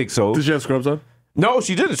don't think so. Did she have scrubs on? No,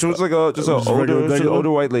 she didn't. She was like an older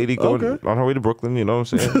white lady going on her way to Brooklyn. You know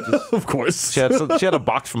what I'm saying? Of course. She had a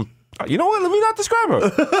box from. You know what? Let me not describe her.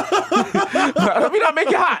 Let me not make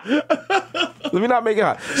it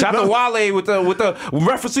hot. Shout out to Wale with the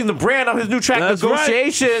referencing the brand on his new track, That's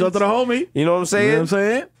Negotiations. Right. Shout out to the homie. You know what I'm saying? You know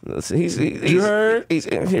what I'm saying? You heard? He's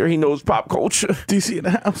here. He knows pop culture. DC in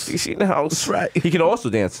the house. That's right. He can also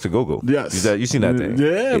dance to go-go. Yes. You seen that thing?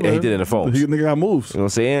 Yeah, man. He did it in the phones. He got moves. You know what I'm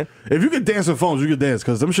saying? If you could dance in phones, you could dance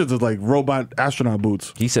because them shits are like robot astronaut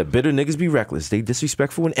boots. He said, bitter niggas be reckless. They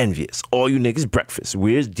disrespectful and envious. All you niggas breakfast.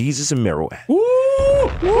 Where's Desus and Mero at? Woo! Woo!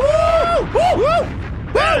 Woo! Woo!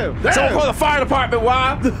 Damn! Someone call the fire department,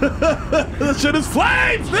 why? That shit is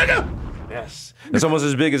flames, nigga! Yes. It's almost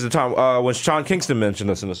as big as the time when Sean Kingston mentioned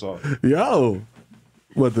us in the song. Yo.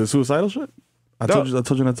 What, the suicidal shit? I told you not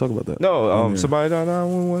to talk about that. No, somebody died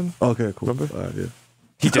 911. Okay, cool. Remember? Yeah.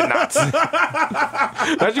 He did not.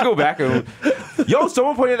 How'd you go back and yo?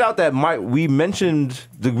 Someone pointed out that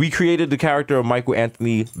we created the character of Michael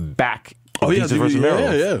Anthony back. Oh yeah,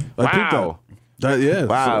 yeah. Wow.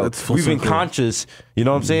 Wow. So we've been conscious. You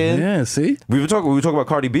know what I'm saying? Yeah. See, we were talking about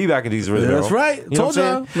Cardi B back in these. Yeah, that's right. You know what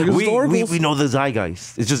I'm saying? We know the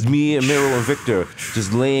zeitgeist. It's just me and Mero and Victor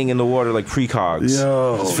just laying in the water like precogs,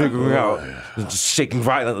 just figuring out, just shaking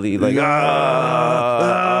violently, like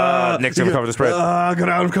next time we cover the spread. I got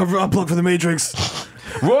out of cover. Unplug for the Matrix.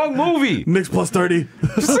 Wrong movie. Knicks plus 30.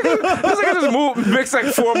 Just like I just mixed like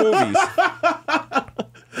 4 movies.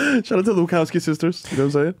 Shout out to the Wachowski sisters. You know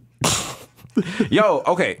what I'm saying? Yo,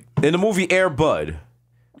 okay. In the movie Air Bud,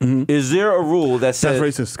 is there a rule that says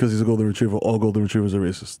that's racist because he's a golden retriever? All golden retrievers are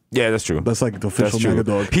racist. Yeah, that's true. That's like the official mega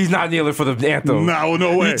dog. He's not kneeling for the anthem.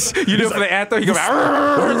 No way. You kneel for the anthem. You go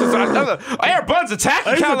Air Bud's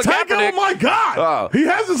attacking Colin Kaepernick. Oh my god! He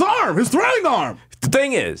has his arm, his throwing arm. The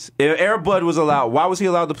thing is, if Air Bud was allowed, why was he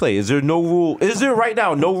allowed to play? Is there no rule? Is there right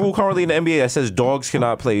now no rule currently in the NBA that says dogs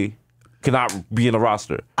cannot play, cannot be in the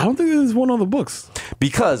roster? I don't think there's one on the books.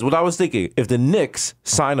 Because what I was thinking, if the Knicks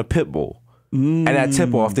sign a pit bull and at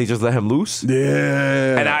tip off they just let him loose,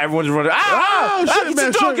 yeah, and now everyone's running, shit, man,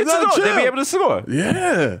 it's a dog, it's a dog. chill. They'd be able to score.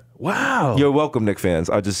 Yeah, wow. You're welcome, Knicks fans.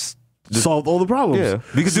 I just solved all the problems. Yeah,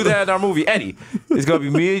 we could do that in our movie. Eddie, it's gonna be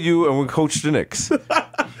me and you, and we coach the Knicks. We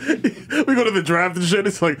go to the draft and shit.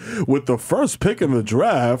 It's like, with the first pick in the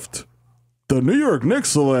draft, the New York Knicks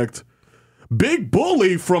select Big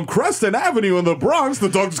Bully from Creston Avenue in the Bronx. The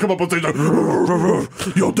dog just come up on stage like,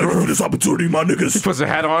 yo, thank you for this opportunity, my niggas. He puts a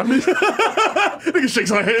hat on. Nigga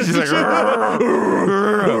shakes our hands. He's like,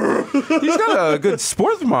 he's got a good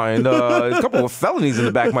sports mind. A couple of felonies in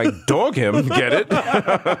the back might dog him. Get it?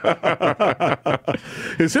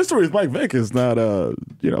 His history is Mike Vick is not, but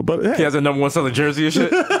hey. He has a number 1 selling jersey and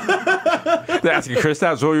shit. They're asking Chris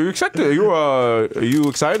that. So are you excited? Are you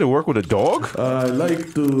excited to work with a dog? I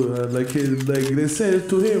like to, like they said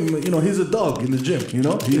to him, he's a dog in the gym, He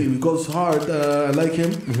goes hard, I like him.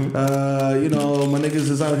 My niggas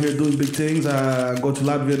is out here doing big things. I go to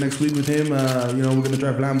Latvia next week with him. We're going to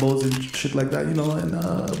drive Lambos and shit like that, and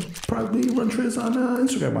probably run Triz on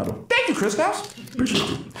Instagram model. Thank you, Chris House. Appreciate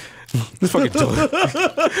you. This fucking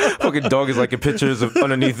dog is like in pictures of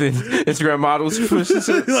underneath Instagram models. Like,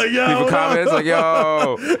 yo, people comments like,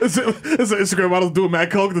 yo. It's an Instagram model doing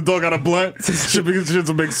mad coke. The dog got a blunt. Shit's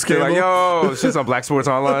a big scandal. Like, yo, shit's on Black Sports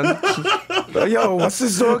Online. Like, yo, what's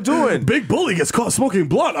this dog doing? Big Bully gets caught smoking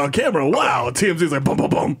blunt on camera. Wow. TMZ's like, boom, boom,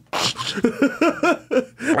 boom.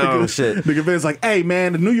 Oh, shit. Nigga Vin's like, hey,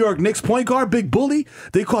 man, the New York Knicks point guard, Big Bully,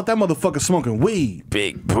 they caught that motherfucker smoking weed.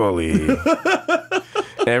 Big Bully.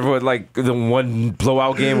 Everyone, like, the one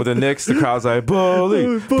blowout game with the Knicks, the crowd's like,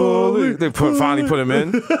 Bully, Bully. They finally put him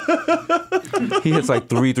in. He hits like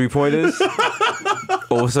 3 3-pointers.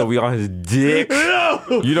 All of a sudden, we on his dick.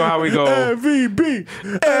 You know how we go. MVP.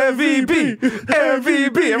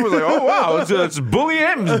 Everyone's like, oh, wow, it's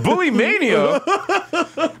bully mania.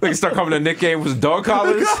 They start coming to Knick game with dog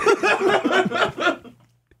collars.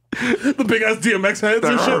 The big ass DMX heads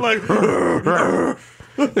and shit, like.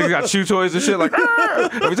 Niggas got shoe toys and shit like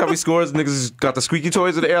every time he scores, niggas got the squeaky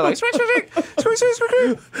toys in the air like squeak.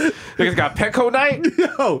 Niggas got Petco night.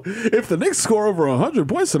 Yo, if the Knicks score over 100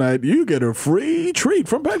 points tonight, you get a free treat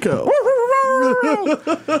from Petco.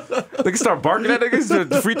 Niggas start barking at niggas.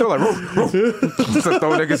 The free throw like just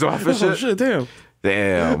throw niggas off and shit. Oh shit,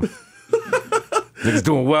 damn. Niggas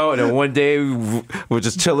doing well, and then one day we're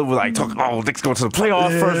just chilling. We're like talking, Knicks going to the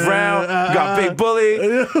playoff first round. We got Big Bully.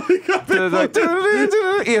 Like,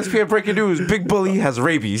 ESPN breaking news: Big Bully has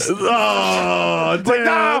rabies. Oh, damn.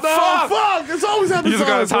 Like, fuck. It's always happening. You just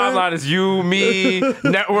got a timeline. It's you, me,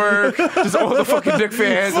 network, just all the fucking Knick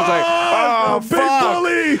fans. It's like, Big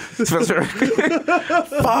Bully.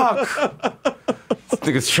 Fuck.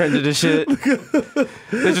 Niggas trending and shit.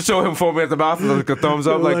 They just show him foaming at the mouth and like a thumbs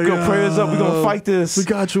up, like, go, prayers up, we gonna fight this. We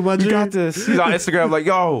got you, my G. We got this. He's on Instagram like,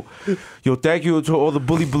 yo, thank you to all the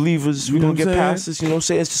bully believers. We gonna get past this, you know what I'm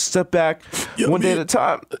saying? It's just a step back, one day at a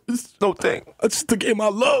time. No thing. It's the game I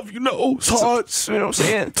love, It's hard, you know what I'm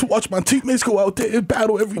saying? To watch my teammates go out there and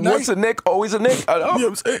battle every night. Once a Knick, always a Knick. I know. You know what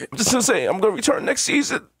I'm saying? I'm just gonna say, I'm gonna return next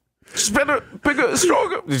season. Just better, bigger,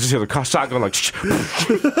 stronger. You just hear the shotgun like.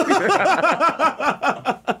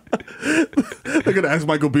 They're gonna ask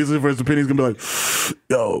Michael Beasley for his opinion. He's gonna be like,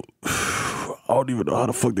 yo, I don't even know how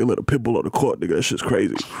the fuck they let a pit bull on the court, nigga. That shit's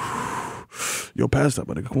crazy. Yo, pass that,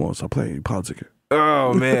 my nigga. Come on, stop playing. You politicking.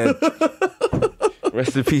 Oh, man.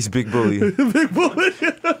 Rest in peace, Big Bully. Big Bully.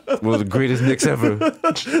 One of the greatest Knicks ever.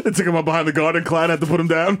 They took him out behind the garden. Clyde had to put him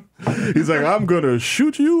down. He's like, I'm gonna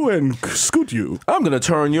shoot you and scoot you. I'm gonna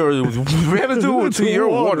turn your Xanadu into your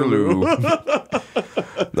Waterloo.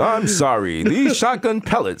 I'm sorry. These shotgun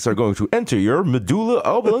pellets are going to enter your medulla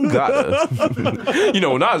oblongata.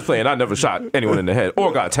 When I was playing, I never shot anyone in the head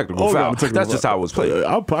or got a technical foul. That's just how I was playing.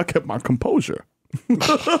 I kept my composure.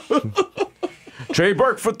 Trey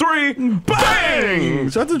Burke for 3. Bang!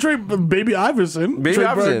 Shout out to Trey, Baby Iverson. Baby Trey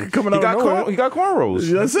Iverson. Burke coming out of nowhere. He got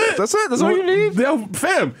cornrows. That's it. That's all you need.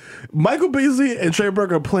 Fam, Michael Beasley and Trey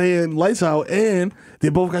Burke are playing lights out, and they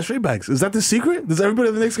both got straight backs. Is that the secret? Does everybody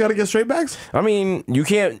in the Knicks got to get straight backs? I mean, you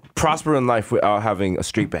can't prosper in life without having a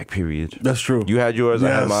straight back period. That's true. You had yours, I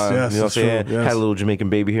had mine. Yes, you know what I'm saying? Yes. Had a little Jamaican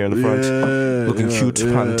baby here in the front. Looking cute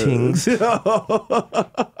upon tings.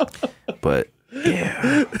 But,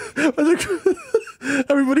 yeah.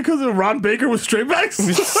 Everybody comes in Ron Baker with straight backs.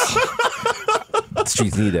 Streets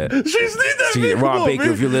need that. Streets need that. Ron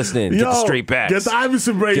Baker, if you're listening, get the straight backs. Get the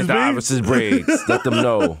Iverson braids, Get the Iverson braids. Let them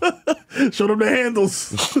know. Show them the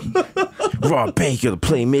handles. Rob Baker, the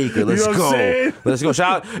playmaker. Let's You know what I'm go. saying? Let's go.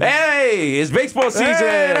 Shout out. Hey, it's baseball season.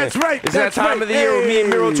 Hey, that's right. It's That's that time right. of the year where me and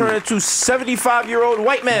Mero Hey. turn into 75-year-old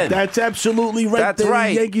white men. That's absolutely right. That's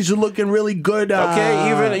right. The Yankees are looking really good.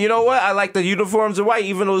 Okay, even, you know what? I like the uniforms in white,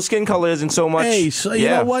 even though the skin color isn't so much. Hey, so you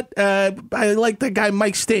know what? I like that guy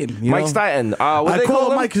Mike Stanton. Mike Stanton. What I they call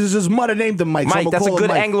him him? Mike because his mother named him Mike. Mike, so that's a good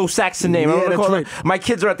Mike. Anglo-Saxon name. Yeah, I'm gonna that's call right. him. My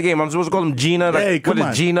kids are at the game. I'm supposed to call them Gina. Like, Hey, come what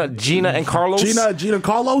on. is Gina and Carlos? Gina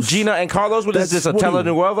Carlos? Gina and Carlos? What is this, a what are you-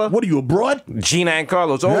 telenovela? What are you, abroad? Gina and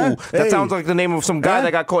Carlos. Oh, Huh? that Hey. sounds like the name of some guy Huh?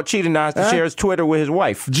 that got caught cheating now has to Huh? share his Twitter with his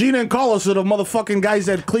wife. Gina and Carlos are the motherfucking guys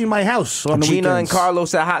that clean my house on the Gina and weekends.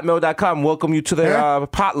 Carlos at hotmail.com welcome you to their Huh?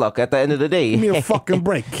 potluck at the end of the day. Give me a fucking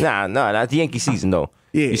break. Nah, that's Yankee season, though.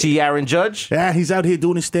 Yeah. You see Aaron Judge? Yeah, he's out here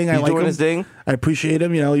doing his thing. I He's like doing him. his thing. I appreciate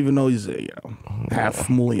him, even though he's, half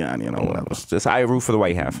Mulian, whatever. Just I root for the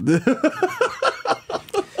white half.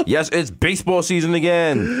 Yes, it's baseball season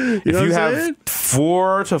again. You know if you what I'm have saying?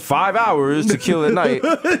 4 to 5 hours to kill at night,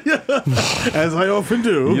 As I often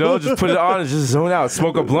do. just put it on and just zone out,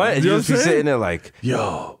 smoke a blunt, and You know you just what be I'm saying? sitting there like,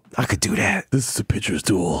 Yo, I could do that. this is a pitcher's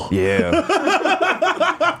duel. Yeah.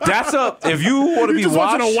 That's if you want to be Just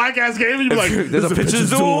watching watched. a whack ass game, and you be like, There's this a is pitcher's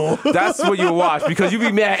duel. That's what you watch because you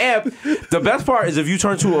be mad amped. The best part is if you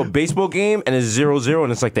turn to a baseball game and it's 0-0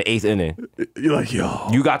 and it's like the 8th inning. You're like, yo.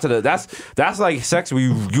 You got to the that's like sex where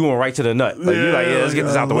you went right to the nut. Like you're like, let's get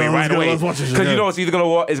this out the way right away. Let's watch this Because shit. you know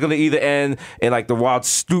it's gonna either end in like the wild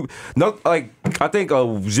no, like I think a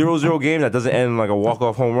 0-0 game that doesn't end in like a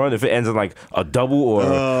walk-off home run. If it ends in like a double or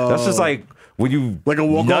that's just like when you Like a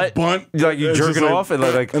walk-off nut, bunt? like you It's jerk just it like- off and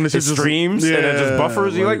like and it it's just- streams and it just yeah,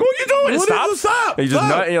 buffers. You're like, what are you doing? It What stops. is it? Stop. And you just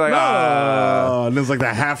Stop. nut and you're like, No. And there's like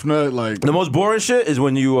that half nut, like. The most boring shit is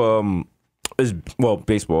when you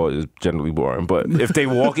baseball is generally boring, but if they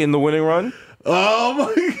walk in the winning run. Oh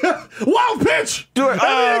my god! Wild pitch! Do it. And the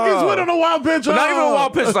Yankees win on a wild pitch. But not even a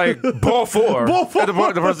wild pitch, like ball 4. Ball 4. And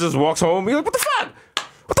the person just walks home. You're like, what the fuck?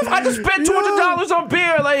 What the fuck? I just spent $200 on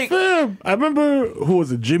beer. Like, Damn. I remember, who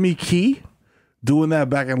was it, Jimmy Key? Doing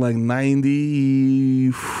that back in like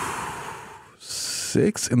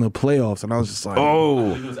 96 in the playoffs. And I was just like,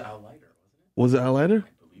 oh. was it Outlighter?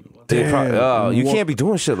 They probably, you Walk- can't be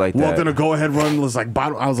doing shit like Walked in that. a go-ahead run, was like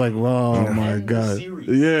bottom. I was like, oh my god,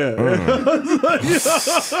 yeah. I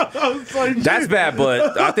was like, That's bad,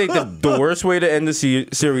 but I think the worst way to end the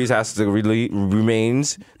series has to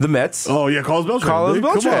remains the Mets. oh yeah, Carlos Beltran. Carlos dude.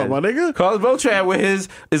 Beltran. Come on, my nigga. Carlos Beltran with his,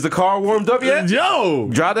 is the car warmed up yet? Yo,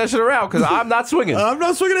 Drive that shit around, because I'm not swinging. I'm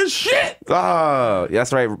not swinging this shit.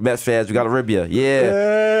 That's right, Mets fans, we got to rib you. Yeah.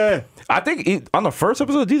 Yeah. I think on the first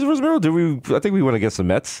episode of Desus vs. Mero, I think we went against the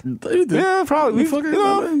Mets. Yeah, probably. Shout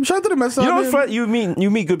out to the Mets. You know what's funny? You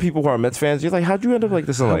meet good people who are Mets fans. You're like, how'd you end up like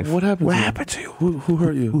this in life? What happened? What to you? happened to you? Who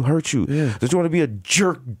hurt you? Who hurt you? Yeah. Did you want to be a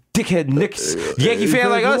jerk, dickhead, Knicks, Yankee fan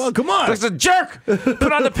like us? Come on. Like a jerk.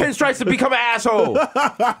 Put on the pinstripes and become an asshole.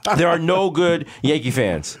 There are no good Yankee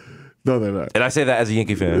fans. No, they're not. And I say that as a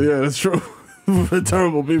Yankee fan. Yeah, that's true. We're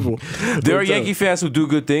terrible people. There are Yankee fans who do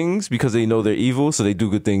good things because they know they're evil, so they do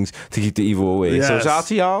good things to keep the evil away. Yes. So shout out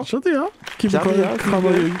to y'all. Shout out to y'all. Shout out to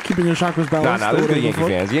y'all. Keeping your chakras balanced. Nah, there's good Yankee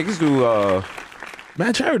fans. Yankees do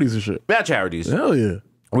Mad charities and shit. bad charities. Hell yeah.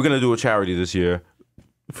 We're gonna do a charity this year.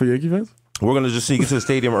 For Yankee fans? We're gonna just sneak into the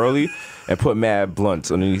stadium early and put mad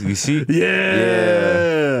blunts underneath the seat.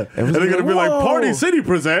 Yeah. And they're going to be like, Whoa. Party City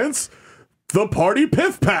presents the Party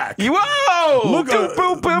Piff Pack. Whoa! Look, Doop,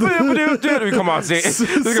 boop, boop, boop, doop, doop. Come on, say this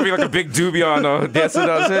is gonna be like a big doobie on dancing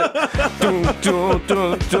does it. Doom, doom,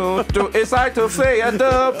 doom, doom, doom. It's like to play at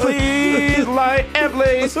the Please Light and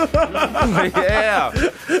Blaze. Yeah,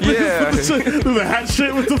 yeah. Do the hat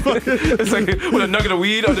shit with the fucking. It's like with a nugget of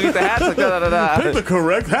weed underneath the hat. Like, da, da, da, Pick da. the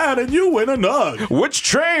correct hat and you win a nug. Which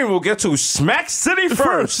train will get to Smack City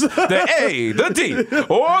first? The A, the D,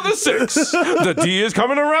 or the 6? The D is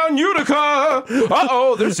coming around Utica.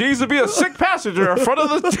 Uh-oh, there seems to be a sick passenger in front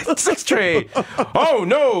of the 6 train. Oh,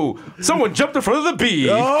 no. Someone jumped in front of the B.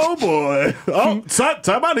 Oh, boy. Oh,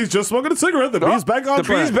 time out. He's just smoking a cigarette. The B's back on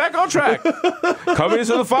track. The B's back on track. Coming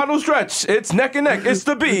into the final stretch. It's neck and neck. It's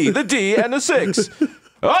the B, the D, and the 6.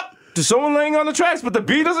 Oh, there's someone laying on the tracks, but the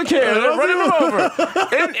B doesn't care. They're running him over.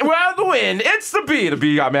 And we're out of the wind. It's the B. The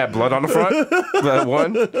B got mad blood on the front. That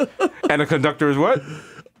one. And the conductor is what?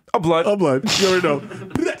 A blood. I'm like, you already know.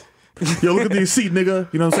 Yo, look at this seat,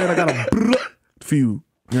 nigga. You know what I'm saying? I got a for you.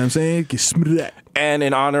 You know what I'm saying? Get that. And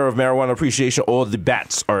in honor of marijuana appreciation, all the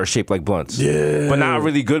bats are shaped like blunts. Yeah. But not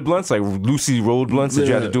really good blunts, like loosely rolled blunts that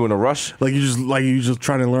you had to do in a rush. Like you just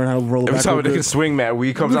trying to learn how to roll a Every time backward they can good. swing, Matt,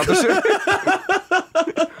 weed comes out the shit.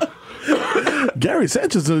 Gary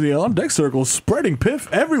Sanchez in the on deck circle, spreading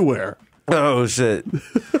piff everywhere. Oh shit!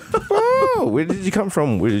 Oh, where did you come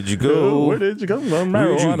from? Where did you go? Where did you come from?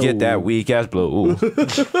 Where did you get that weak ass blow?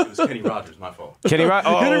 It was Kenny Rogers, my fault. Kenny Rogers.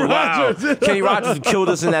 Oh Kenny wow! Rogers. Kenny Rogers killed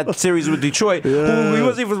us in that series with Detroit. Ooh, he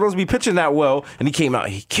wasn't even supposed to be pitching that well, and he came out.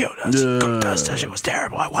 He killed us. He cooked us. That shit was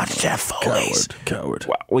terrible. I watched Jeff Foley's. Coward.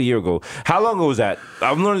 Wow, what year ago? How long ago was that?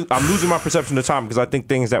 I'm losing my perception of time because I think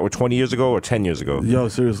things that were 20 years ago or 10 years ago. Yo,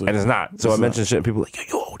 seriously. And it's not. So I mentioned shit and people are like, yo,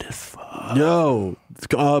 you old as fuck. Yo,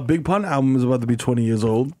 Big Pun album is about to be 20 years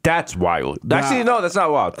old. That's wild. Actually, no, that's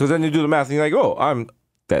not wild. Because then you do the math and you're like, oh, I'm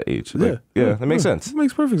that age. Like, yeah, that makes sense. It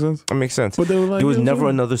makes perfect sense. That makes sense. But they were like, there was yo, never so-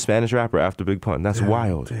 another Spanish rapper after Big Pun. That's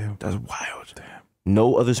wild. Damn. That's wild. Damn.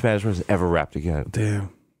 No other Spanish person ever rapped again.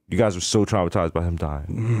 Damn. You guys were so traumatized by him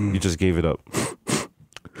dying. You just gave it up.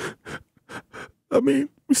 I mean,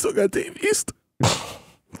 we still got Dave East.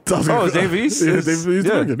 Oh, it's Dave East? Yeah, Dave East. Yeah,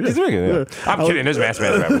 Dominican, he's Dominican, yeah. I'm kidding. There's mass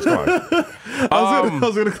rappers. Come on. I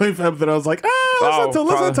was gonna claim for him, but I was like, let's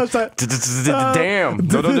not touch that. Damn.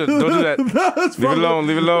 Don't do that. Leave it alone.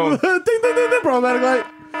 Leave it alone. Ding, ding, ding, ding, problematic. Like,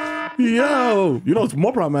 yo, you know what's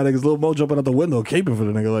more problematic is Lil Mo jumping out the window, caping for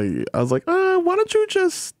the nigga. Like, I was like, why don't you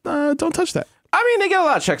just don't touch that? I mean, they get a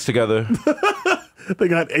lot of checks together. They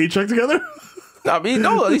got a check together. I mean,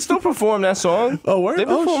 no, they still perform that song. Oh, word? They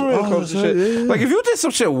perform real close to shit. Yeah. Like, if you did some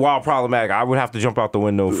shit wild problematic, I would have to jump out the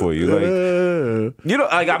window for you. Like, you know,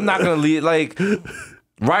 like, I'm not gonna lead, like,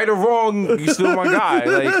 right or wrong, you still my guy.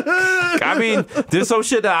 Like, I mean, there's some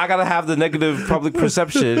shit that I gotta have the negative public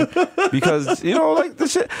perception because, you know, like, the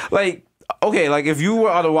shit, like, okay, like, if you were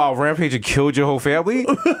on a wild rampage and killed your whole family,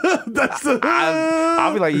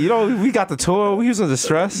 I'll be like, you know, we got the tour, we was under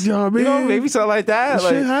stress. You know what I mean? You know, maybe something like that.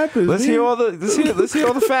 Like, shit happens. let's hear all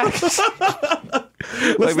the facts.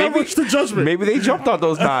 Let's not rush the judgment. Maybe they jumped on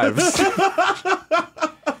those knives.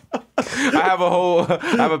 I have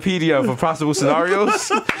a PDF of possible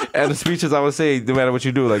scenarios and the speeches I would say no matter what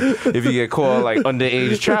you do. Like, if you get caught like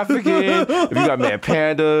underage trafficking, if you got mad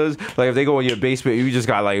pandas, like if they go in your basement, you just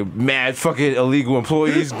got like mad fucking illegal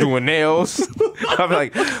employees doing nails. I'm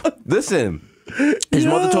like, listen. His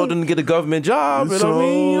mother told him to get a government job, and So, I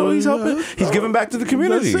mean, you know, he's helping. He's giving back to the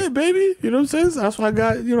community. That's it, baby. You know what I'm saying? That's why I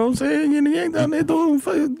got, you know what I'm saying? Yin and Yang down there doing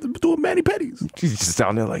mani petties. He's just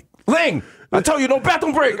down there like, Ling, I tell you, no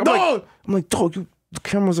bathroom break. I'm like, dog, the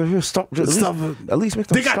cameras are here. Stop. Stop. At least make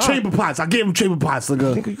them They got stop. chamber pots. I gave them chamber pots.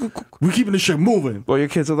 Like, we keeping this shit moving. Well, your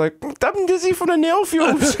kids are like, I'm dizzy from the nail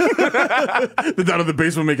fumes. They're down in the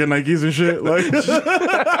basement making Nikes and shit. Like,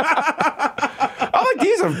 I'm like,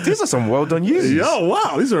 these are some well done Yeezys. yo,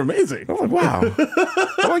 wow, these are amazing. I'm like, wow.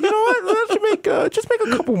 I'm like, you know what? Let's just make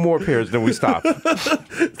a couple more pairs, then we stop.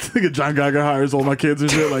 Nigga John Geiger hires all my kids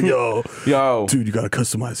and shit. Like, yo, dude, you gotta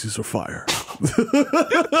customize these for fire.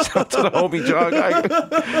 Shout to the homie John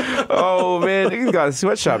Geiger. Oh man, niggas got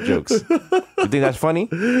sweatshop jokes. You think that's funny?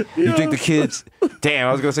 You think the kids? Damn,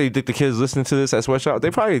 I was gonna say, you think the kids listening to this at sweatshop?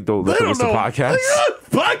 They probably don't listen to the podcast.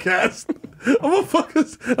 Podcast.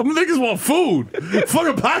 Niggas want food.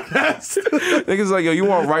 Fucking podcast. Niggas like, yo, you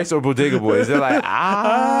want rice or Bodega Boys? They're like,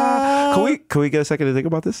 can we get a second to think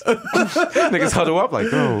about this? Niggas huddle up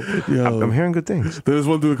like, yo, I'm hearing good things. There's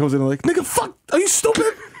one dude that comes in and like, nigga, fuck, are you stupid?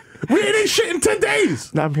 We ain't shit in 10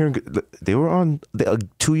 days. Now I'm hearing good. They were on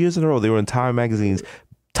 2 years in a row. They were in Time Magazine's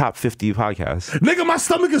top 50 podcasts. Nigga, my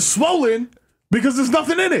stomach is swollen because there's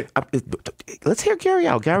nothing in it. Let's hear Gary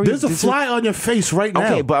out. Gary, There's a fly on your face right now.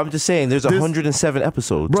 Okay, but I'm just saying, there's 107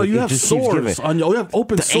 episodes. Bro, Like, you it have just keeps sores giving. on your. You have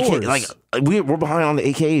open The sores. AK, like we're behind on the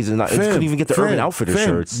AKs, and I couldn't even get the Urban Outfitter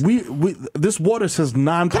shirts. This water says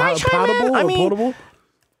non-potable or potable.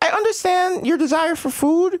 I understand your desire for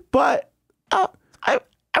food, but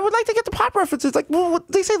I would like to get the pop references. Like, well,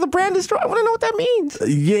 they say the brand is strong. I want to know what that means.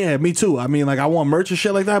 Yeah, me too. I mean, like, I want merch and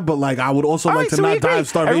shit like that, but like, I would also like to not die of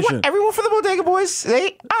starvation. Everyone for the Bodega Boys,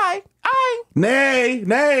 say I.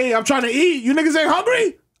 Nay, I'm trying to eat. You niggas ain't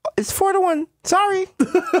hungry? It's 4-1. Sorry.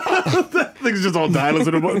 Niggas just all die.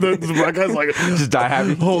 Listen to the black guys like Just die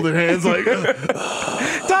happy. holding hands like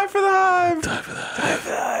Die for the hive. die for the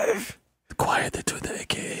hive. Quiet, they're doing the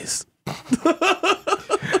AKs.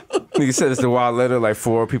 Nigga said it's the wild letter. Like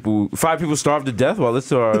 5 people starved to death while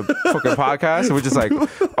listening to our fucking podcast. And we're just like,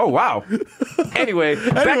 oh wow. Anyway,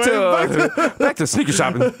 back to sneaker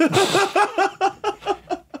shopping. 5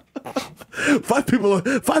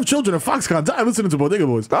 children at Foxconn died listening to Bodega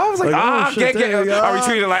Boys. I was like, gang. I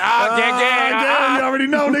retweeted like, gang. You already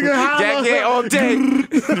know, nigga. Gang all day.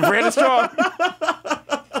 The brand is strong.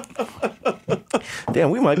 Damn,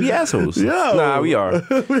 we might be assholes. Yo. Nah, we are.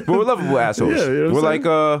 But we're lovable assholes. Yeah, you know we're what like,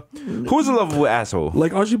 who's a lovable asshole?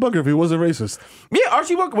 Like Archie Bunker if he wasn't racist. Yeah,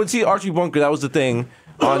 Archie Bunker. But see, Archie Bunker, that was the thing.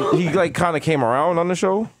 He like kind of came around on the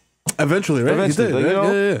show. Eventually, right? Eventually, He did, like, right?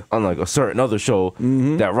 you know, Yeah. unlike a certain other show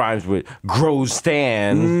that rhymes with grows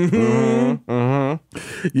stand.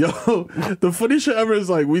 Yo, the funny shit ever is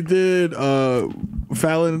like we did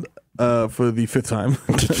Fallon for the 5th time.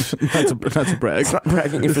 not to brag. It's not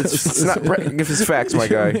bragging if it's not bragging if it's facts, my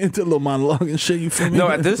guy. Into a little monologue and shit. You feel me? No,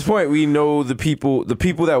 at this point we know the people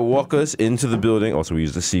that walk us into the building. Also, we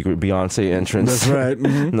use the secret Beyonce entrance. That's right.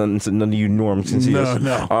 none of you norms can see us.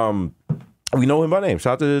 No. We know him by name.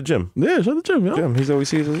 Shout out to Jim. Yeah, shout out to Jim. Yo. Jim, he's always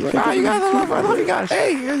sees us like, you guys, I love you guys.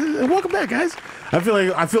 Hey, welcome back, guys. I feel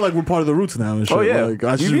like we're part of the roots now and shit. Oh, yeah.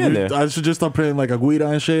 Like, You be in there. I should just start playing like a guida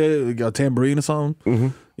and shit, like a tambourine or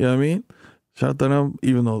something. You know what I mean? Shout out to them,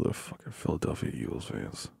 even though they're fucking Philadelphia Eagles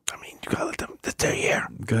fans. I mean, you gotta let them. It's their year.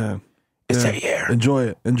 Go ahead. It's their year. Enjoy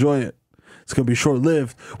it. Enjoy it. It's going to be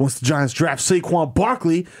short-lived once the Giants draft Saquon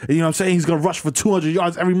Barkley. And you know what I'm saying? He's going to rush for 200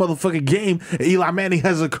 yards every motherfucking game. And Eli Manning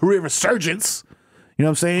has a career resurgence. You know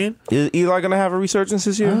what I'm saying? Is Eli gonna have a resurgence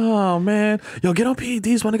this year? Oh, man. Yo, get on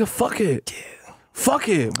PEDs, my nigga. Fuck it. Yeah. Fuck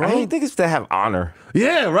it, bro. I ain't think it's to have honor.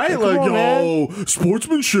 Yeah, right? Like, Like, on, yo,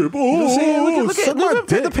 sportsmanship. Oh, You know what I'm saying? Look at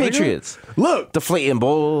the dick, Patriots. nigga. Look. Deflating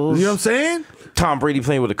balls. You know what I'm saying? Tom Brady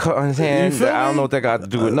playing with a cut on his hand. feel I don't me? know what that got to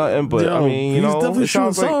do with nothing, but Yo, I mean, you he's know, definitely it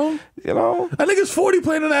sounds shooting like, something. you know. I think it's 40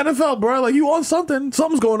 playing in the NFL, bro. Like, you on something.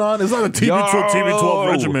 Something's going on. It's not a TB12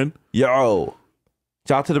 regimen. Yo.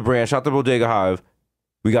 Shout out to the brand. Shout out to Bodega Hive.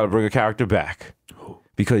 We got to bring a character back.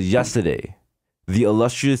 Because yesterday, the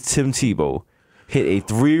illustrious Tim Tebow hit a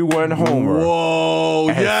 3-1 homer. Whoa,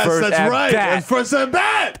 at yes, first that's at right. bat. That's first at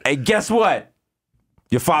bat. And guess what?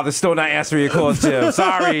 Your father's still not answering your calls, Tim.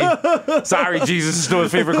 Sorry. Sorry, Jesus is still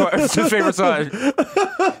his favorite son.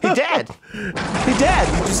 Hey, Dad. Hey,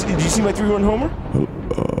 Dad. Did you see my 3-1 homer?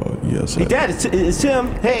 Yes. Hey, Dad, it's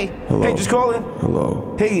Tim. Hey. Hello. Hey, just calling.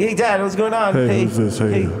 Hello. Hey, Dad, what's going on? Hey, who's this?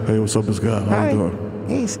 Hey, what's up, this guy? How Hi. you doing?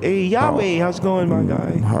 Hey, Yahweh, how's it going, my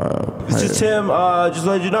guy? Hi. It's just Tim, just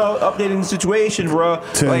let you know, updating the situation, bro.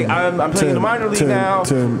 Tim, like, I'm playing Tim, the minor league Tim, now.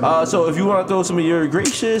 Tim. So if you want to throw some of your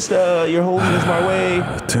gracious, your holiness my way.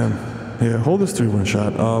 Tim, yeah, hold this 3-1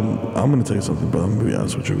 shot. I'm gonna tell you something, brother. I'm gonna be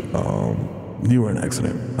honest with you. You were in an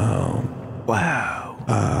accident. Wow.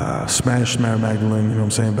 Smashed Mary Magdalene, you know what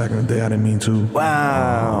I'm saying? Back in the day, I didn't mean to.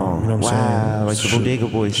 Wow. You know what I'm saying? Like the Bodega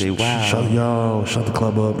Boys say, wow. Shut the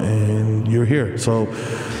club up, and you're here. So,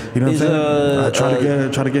 you know what I'm saying? I try to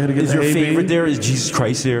get her to get Is the your AB. favorite there? Is Jesus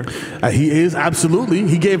Christ there? He is, absolutely.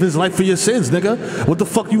 He gave his life for your sins, nigga. What the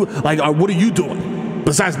fuck you, like, what are you doing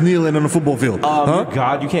besides kneeling on the football field?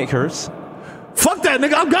 God, you can't curse? Fuck that,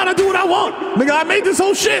 nigga. I'm God, I do what I want. Nigga, I made this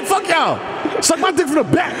whole shit. Fuck y'all. Suck my dick from the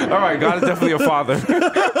back. All right, God is definitely a father.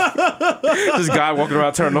 This guy walking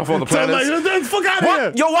around turning off all the planets. Fuck out of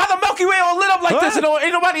here. Yo, why the Milky Way all lit up like this and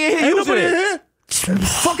ain't nobody in here Ain't using nobody in it? here.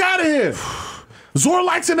 Fuck out of here. Zora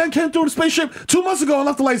likes and then came through the spaceship 2 months ago and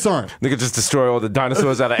left the lights on. Nigga just destroy all the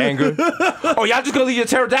dinosaurs out of anger. Oh, y'all just gonna leave your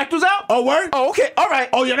pterodactyls out? Oh, word? Oh, okay. All right.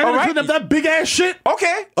 Oh, you're not gonna clean up that big ass shit?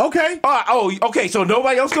 Okay. Okay. All right. Oh, okay. So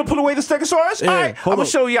nobody else gonna put away the Stegosaurus? Yeah, All right. I'm hold gonna up.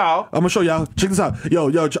 show y'all. I'm gonna show y'all. Check this out. Yo,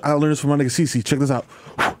 I learned this from my nigga CC. Check this out.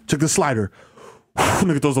 Check this slider.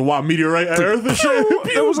 Nigga throws a wild meteorite at Earth and shit.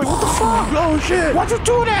 It was like, what the fuck? Oh, shit. Why'd you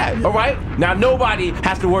do that? All right. Now nobody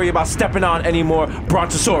has to worry about stepping on any more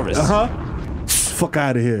Brontosaurus. Fuck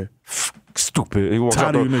out of here. Stupid. He walk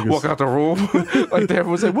out, Tired of you niggas. walk out the room. Like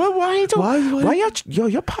everyone's like, what? Why ain't you? Why y'all? Yo,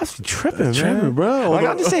 you're possibly tripping, Tripping, man. bro. Like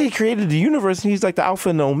I just say he created the universe and he's like the alpha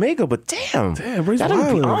and the omega, but damn, bro, he's that'd be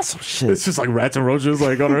wildin'. awesome shit. It's just like rats and roaches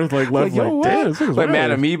like on Earth, like left, yo, like damn. what? This nigga's Like mad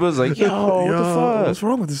wild. amoebas, like yo, what the fuck? What's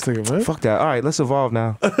wrong with this thing, man? Fuck that. All right, let's evolve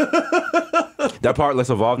now. That part, let's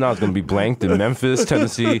evolve now, is going to be blanked in Memphis,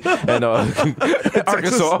 Tennessee, and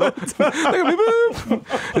Arkansas. It's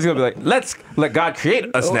going to be like, let's let God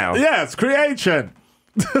create us now. Yes, creation.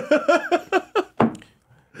 He's gonna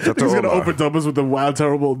overdub us with the wild,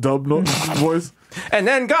 terrible dub voice. And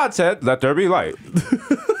then God said, let there be light.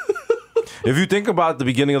 If you think about the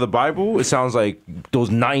beginning of the Bible, it sounds like those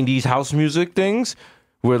 90s house music things.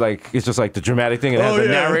 Where like it's just like the dramatic thing and it has the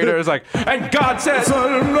narrator is like, and God said,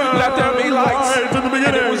 let there be lights, in the beginning.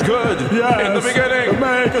 And it was good in the beginning.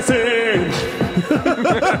 Make a scene.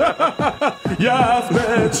 Yes,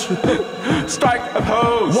 bitch. Strike a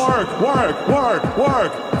pose. Work.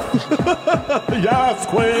 Yes,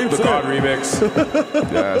 Queen. The God remix.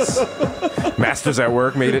 Yes. Masters at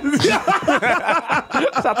Work made it. It's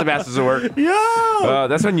not the Masters at Work. Yeah.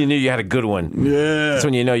 That's when you knew you had a good one. Yeah. That's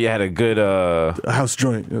when you know you had a good house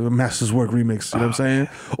joint, Masters Work remix. You know what I'm saying?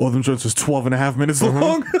 All them joints was 12.5 minutes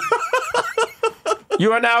long.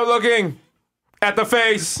 You are now looking at the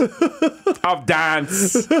face of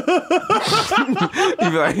dance. You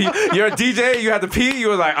be like, you're a DJ, you had to pee, you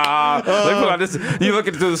were like, let me put on this. You look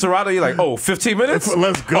into the Serato, you're like, oh, 15 minutes?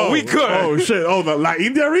 Let's go. Oh, we good. Oh, shit. Oh, the La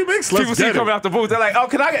India remix? People see you coming out the booth, they're like, oh,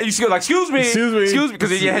 can I get, you should go like, excuse me.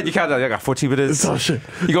 Because in your head, you count down, I got 14 minutes. Oh, shit.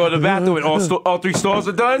 You go in the bathroom and all 3 stores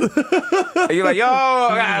are done. And you're like,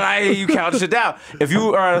 yo, you count shit down. If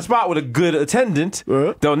you are at a spot with a good attendant,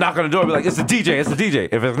 they'll knock on the door and be like, it's the DJ.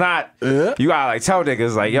 If it's not, you gotta like tell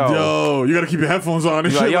niggas like, yo, you gotta keep your headphones on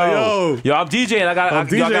and shit. Yo, I'm DJing. I got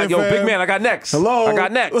big man. I got next. Hello, I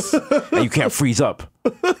got next. And you can't freeze up.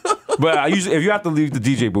 But usually, if you have to leave the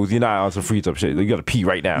DJ booth, you're not on some freeze up shit. You gotta pee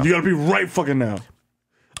right now. You gotta pee right fucking now.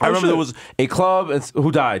 I remember there was a club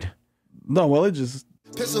who died. No, well, it just.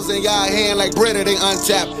 Pistols in y'all hand like bread, they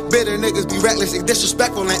untapped. Bitter niggas be reckless, they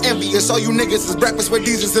disrespectful and envious. All you niggas is breakfast where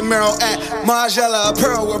Desus and Mero at. Margiela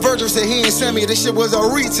apparel where Virgil said he ain't send me. This shit was a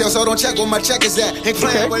retail, so don't check where my check is at. Ain't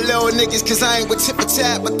playing with little niggas, cause I ain't with tip or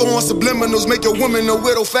tap. But throwing subliminals make your woman a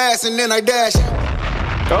widow fast, and then I dash.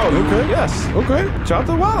 Oh, okay. Yes. Okay. Shout out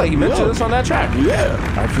to Wale. He mentioned this on that track. Yeah.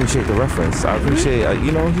 I appreciate the reference. I appreciate,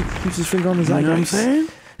 he keeps his finger on his eye. You know what I'm saying?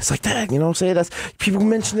 It's like that. You know what I'm saying? That's people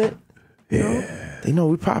mention it. Yeah. They know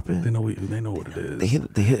we popping. They know what it is. They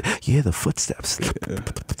hear. You hear the footsteps.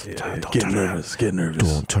 Get nervous.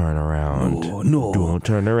 Don't turn around. No. Don't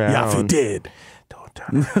turn around. Yeah, if you did.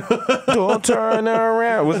 Don't turn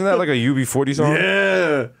around. Wasn't that like a UB40 song?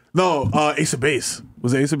 Yeah. No, Ace of Base.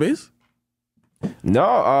 Was it Ace of Base? No.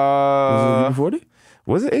 Was it UB40?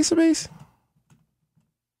 Was it Ace of Base?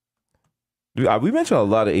 Dude, we mentioned a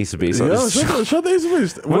lot of Ace of Base. Yeah, shut the Ace of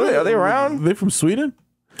Base. Are they around? They from Sweden?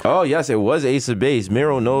 Oh yes, it was Ace of Base.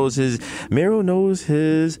 Mero knows his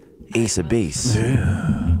Ace of Base.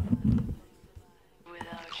 Yeah.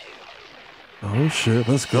 Oh shit,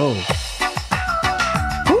 let's go.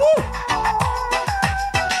 Woo!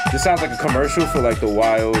 This sounds like a commercial for like the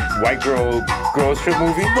wild white girl strip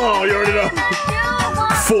movie. Oh, you already know.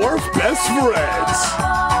 4 Best Friends.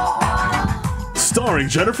 Starring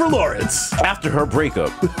Jennifer Lawrence. After her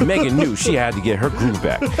breakup, Megan knew she had to get her groove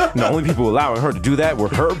back. And the only people allowing her to do that were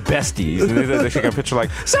her besties. And they take a picture like,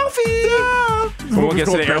 selfie! Someone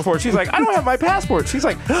gets to the airport, she's like, I don't have my passport. She's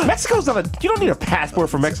like, Mexico's not you don't need a passport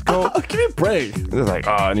for Mexico. Give me a break. They're like,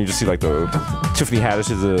 and you just see like the Tiffany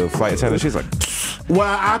Haddish is a flight attendant. She's like,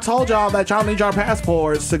 well, I told y'all that y'all need your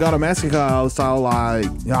passports to go to Mexico, so like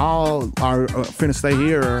y'all are finna stay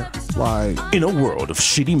here. Like, in a world of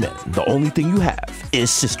shitty men, the only thing you have is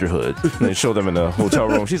sisterhood. And they show them in the hotel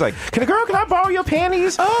room. She's like, can I borrow your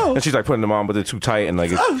panties? Oh. And she's like putting them on, but they're too tight, and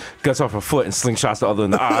like it gets off her foot and slingshots the other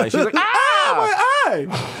in the eye. She's like, my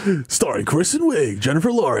eye! Starring Kristen Wiig,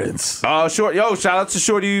 Jennifer Lawrence. Shout out to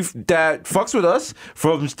Shorty that fucks with us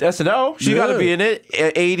from SNL. She got to be in it.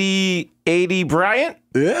 80 Bryant.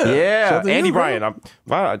 Yeah. Andy Bryant.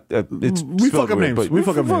 We fuck up names. We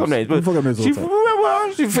fuck up names.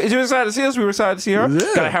 She was excited to see us. We were excited to see her.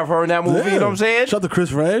 Yeah. Gotta have her in that movie. You know what I'm saying? Shout out to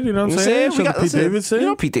Chris Red. You know what I'm saying? Shout out to Pete Davidson. You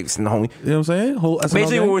know Pete Davidson, the homie. You know what I'm saying?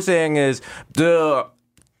 Basically, what we're saying is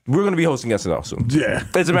we're gonna be hosting SNL soon. Yeah.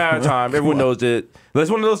 It's a matter of time. Everyone knows it. It's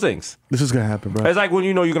one of those things. This is gonna happen, bro. It's like when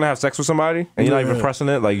you know you're gonna have sex with somebody and you're not even pressing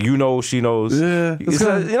it. Like, you know, she knows. Yeah.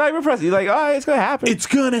 You're not even pressing. You're like, all right, it's gonna happen. It's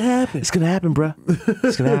gonna happen. It's gonna happen, bro.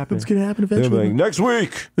 It's gonna happen. It's gonna happen eventually. Like, next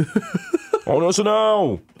week on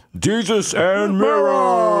SNL, Desus and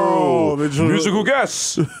Mero. Musical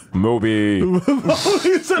guests, Moby.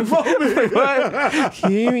 He said Moby.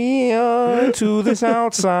 Carry on to this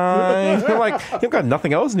outside. I'm like, you got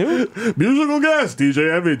nothing else new? Musical guest,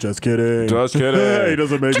 DJ Envy. Just kidding. Just kidding. He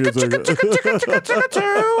doesn't make music.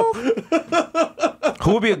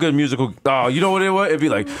 Who would be a good musical? Oh, you know what it would? It'd be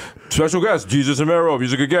like, special guest, Desus and Mero.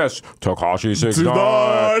 Musical guest, Tekashi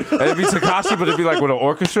 69. And it'd be Tekashi, but it'd be like with an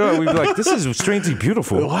orchestra. And we'd be like, this is strangely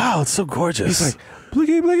beautiful. Wow, it's so gorgeous. He's like,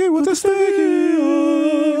 blicky, blicky with the sticky.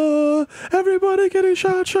 Everybody getting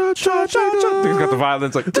shot. He's got the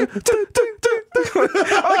violins like. I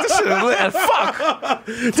like this shit lit as fuck.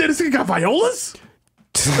 Did this guy got violas?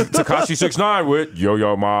 Tekashi 69 with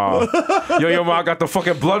Yo-Yo Ma. Yo-Yo Ma got the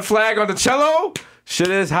fucking blood flag on the cello. Shit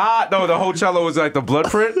is hot. No, the whole cello was like the blood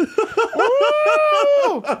print.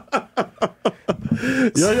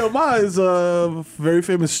 Yo Ma is a very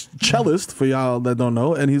famous cellist for y'all that don't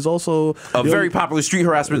know, and he's also a very popular street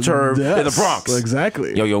harassment term in the Bronx.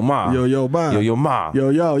 Exactly. Yo Ma. Yo Ma. Yo Ma.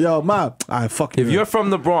 Yo Ma. I fuck you. If you're from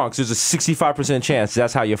the Bronx, there's a 65% chance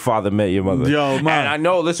that's how your father met your mother. Yo Ma. And I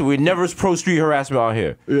know, listen, we're never pro street harassment out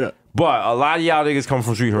here. Yeah. But a lot of y'all niggas come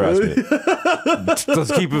from street harassment.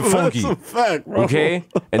 Let's keep it funky. That's a fact, bro. Okay?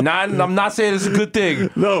 And I'm not saying it's a good thing.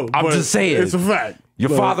 No, I'm just saying. It's a fact. Your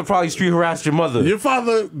father probably street harassed your mother. Your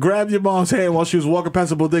father grabbed your mom's hand while she was walking past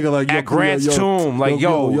the bodega, like, at Grant's tomb, like,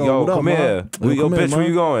 yo, come here. Yo, bitch, where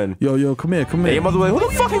you going? Yo, come here. And your mother was like, who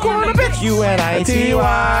the fuck you going to, bitch?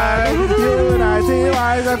 U-N-I-T-Y.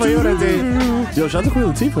 U-N-I-T-Y. Yo, shout out to Queen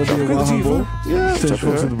Latifah. Yeah.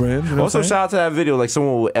 The brand, Also, shout out to that video, like,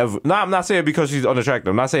 someone will ever... No, I'm not saying because she's unattractive.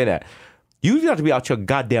 I'm not saying that. You got to be out your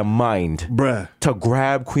goddamn mind, bruh, to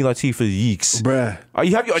grab Queen Latifah's yeeks, bruh.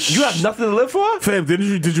 You have nothing to live for, fam.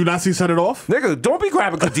 Did you not see Set It Off, nigga? Don't be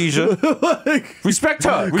grabbing Khadijah. Respect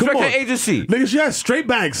her. Respect her agency, nigga. She has straight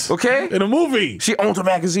bags, okay? In a movie, she owns a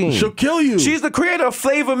magazine. She'll kill you. She's the creator of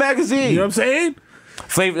Flavor magazine. You know what I'm saying?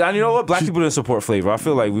 Flavor, and you know what? Black people didn't support Flavor. I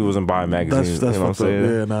feel like we wasn't buying magazines. That's you know what I'm saying?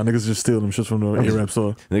 Yeah, nah, niggas just steal them shits from the A-Rap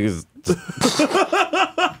store. Niggas.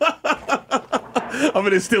 I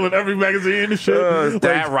mean, they're stealing every magazine and shit.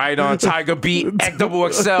 That right on Tiger Beat,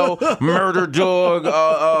 XXL, Murder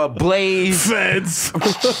Dog, Blaze, Feds.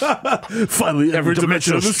 Finally, every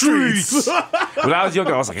dimension of the streets. When I was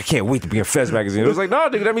younger, I was like, I can't wait to be in Feds magazine. It was like, no,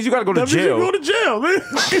 nigga, that means you gotta go to jail. You go to jail, man.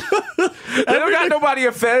 They don't got nobody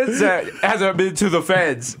in Feds that hasn't been to the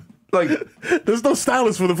Feds. Like, there's no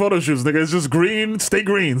stylist for the photo shoots, nigga. It's just green, stay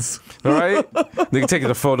greens. All right, nigga, taking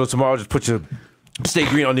a photo tomorrow. Just put your stay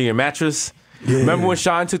green under your mattress. Yeah. Remember when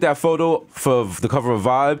Sean took that photo for the cover of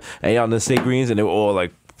Vibe and y'all on the Snake Greens and they were all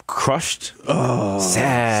like crushed? Oh,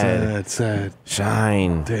 sad.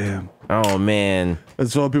 Shine. Damn. Oh, man.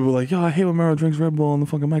 That's all people like, yo, I hate when Mero drinks Red Bull on the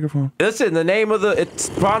fucking microphone. Listen, it's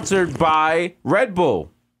sponsored by Red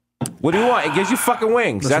Bull. What do you want? It gives you fucking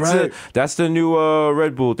wings. That's right. That's the new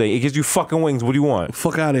Red Bull thing. It gives you fucking wings. What do you want?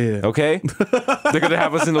 Fuck out of here. Okay? They're gonna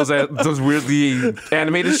have us in those weirdly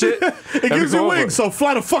animated shit. It gives you wings, so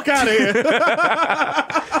fly the fuck out of here.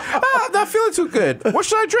 I'm not feeling too good. What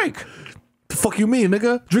should I drink? The fuck you mean,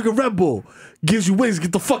 nigga? Drink a Red Bull. Gives you wings.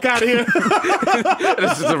 Get the fuck out of here.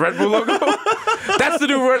 This is the Red Bull logo? That's the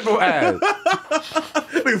new Red Bull ad.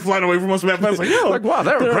 They flying away from us, man. Like, yo, like, wow,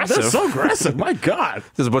 they're aggressive. They're so aggressive. My God.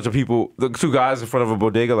 There's a bunch of people, the two guys in front of a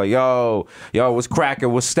bodega, like, yo, what's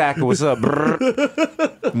cracking? What's stacking? What's up?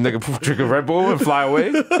 Nigga drink a Red Bull and fly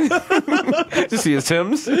away. Just see his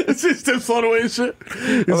Timbs. His Timbs flying away and shit.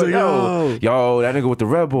 He's like, yo, that nigga with the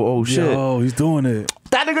Red Bull. Oh shit. Yo, he's doing it.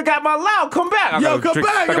 That nigga got my loud. Come back. Come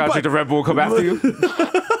back. I gotta drink the Red Bull. Come after you.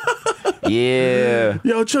 Yeah.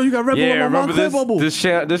 Yo, chill. You got Red Bull on my remember bubble.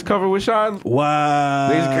 This cover with Sean? Wow.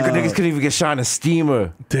 Niggas couldn't even get Sean a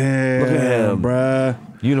steamer. Damn. Look at him, bruh.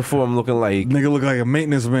 Uniform looking like... Nigga look like a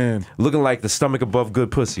maintenance man. Looking like the stomach above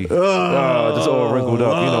good pussy. Just all wrinkled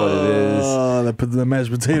up. You know what it is. The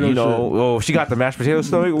mashed potato shit. Oh, she got the mashed potato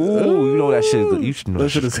stomach? Ooh, you know that shit. You should know that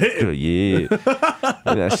shit is hitting. Yeah.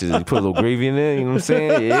 That shit, you put a little gravy in there, you know what I'm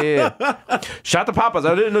saying? Yeah. Shout to Popeyes.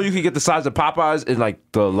 I didn't know you could get the size of Popeyes in like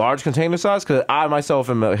the large container size, because I myself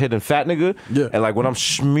am a hidden fat nigga. Yeah. And like when I'm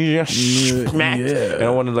smacked and I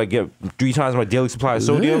want to like get 3 times my daily supply of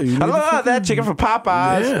sodium, I love that chicken from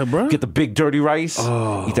Popeyes. Yeah, bro. Get the big dirty rice.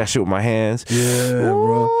 Eat that shit with my hands. Yeah,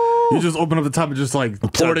 bro. You just open up the top and just like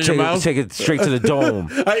pour it in your mouth. Take it straight to the dome.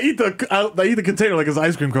 I eat the container like it's an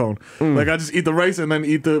ice cream cone. Like I just eat the rice and then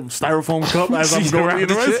eat the styrofoam cup as I'm going to eat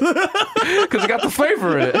the rice. Because it got the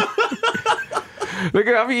flavor in it. Look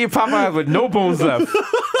at me eating Popeyes with no bones left.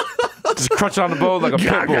 Just crunch on the bone like a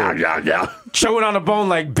pit bull. Chewing on the bone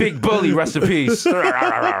like Big Bully, rest in peace.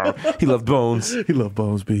 He loved bones. He loved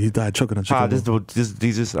bones, but he died choking on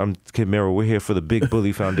chicken. I'm Kid Mero. We're here for the Big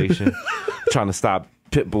Bully Foundation. Trying to stop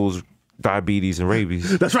pit bulls, diabetes, and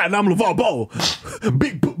rabies. That's right, and I'm LeVar Ball.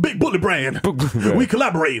 Big Bully brand. We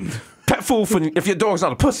collaborating. Pet food for if your dog's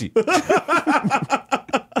not a pussy.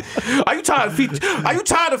 Are you tired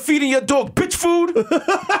of feeding your dog bitch food?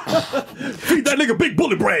 Feed that nigga Big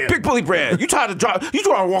Bully brand. Big Bully brand. You trying to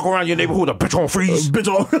walk around your neighborhood with a bitch on freeze? Bitch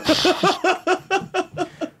on.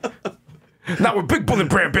 Not with Big Bully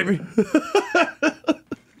brand, baby.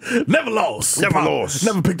 Never lost.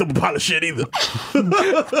 Never picked up a pile of shit either.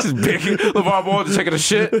 Just big. LeVar Ball just taking a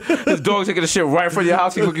shit. His dog taking a shit right in front of your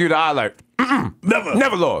house. He looking you in the eye like,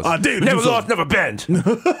 never lost. Never lost, never bend.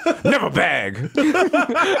 Never bag. They're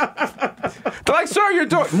like, sir, your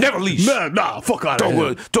dog never leash. Nah, fuck out of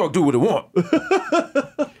here. Dog do what it want.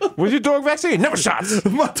 Was your dog vaccinated? Never shots.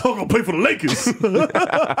 My dog gonna play for the Lakers.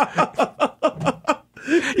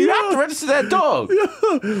 You have to register that dog.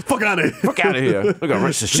 Fuck out of here. Fuck out of here. We gotta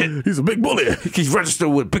register shit. He's a big bully. He's registered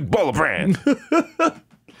with Big Baller Brand.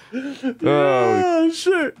 Oh,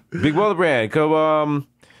 shit. Big Baller Brand. Come,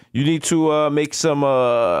 you need to make some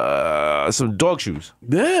dog shoes.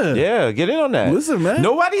 Yeah, get in on that. Listen, man.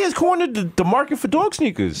 Nobody has cornered the market for dog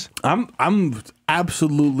sneakers. I'm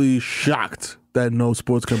absolutely shocked that no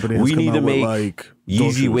sports company has We come need out to with, make like,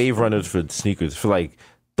 Yeezy Wave Runners for sneakers, for like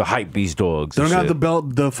the hype beast dogs. They don't have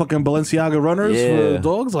the fucking Balenciaga runners for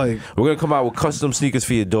dogs. Like, we're gonna come out with custom sneakers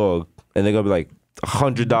for your dog, and they're gonna be like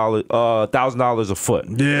 $100, $1,000 a foot.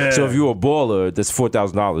 Yeah. So if you're a baller, that's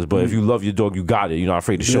 $4,000. But if you love your dog, you got it. You're not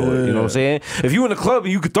afraid to show it. You know what I'm saying? If you in a club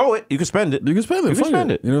and you could throw it, you can spend it. You can spend it.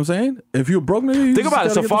 You know what I'm saying? If you're broke, nigga, think about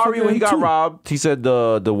it. Safari, when he got robbed, he said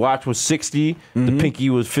the watch was 60, the pinky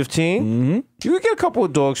was 15. You could get a couple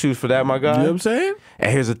of dog shoes for that, my guy. You know what I'm saying?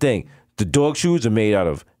 And here's the thing: the dog shoes are made out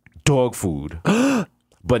of dog food.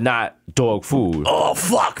 But not dog food. Oh,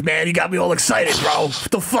 fuck, man. You got me all excited, bro. What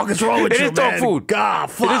the fuck is wrong with you, It is dog food.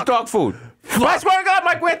 God, fuck. It is dog food. I swear to God,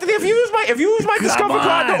 Mike Anthony, if you use my Discover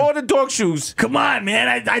card to order dog shoes. Come on, man.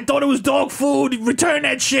 I thought it was dog food. Return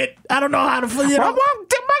that shit. I don't know how to... You know.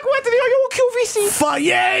 Mike Anthony, are you a QVC? Fuck,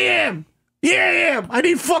 yeah, I am. Yeah, I am. I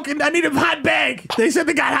need a hot bag. They said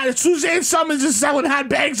they got hot... Suzanne Summers is selling hot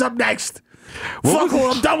bags up next. Fuck her,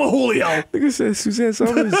 I'm done with Julio. Nigga said Suzanne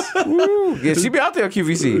Summers. Woo. Yeah, she be out there at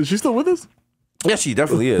QVC. Is she still with us? Yeah, she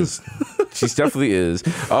definitely is. She definitely is.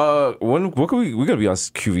 What can we're gonna be on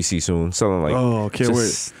QVC soon, selling like can't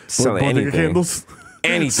wait. Selling anything. Candles?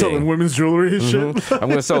 Anything. Selling women's jewelry and shit. I'm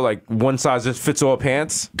gonna sell like one size just fits all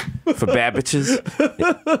pants for bad bitches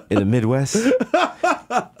in the Midwest.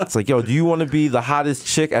 It's like, yo, do you want to be the hottest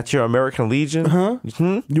chick at your American Legion?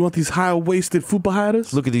 You want these high-waisted fupa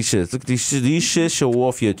hiders? Look at these shits. Look at these shits. These shits show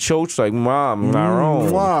off your choach like, mom, my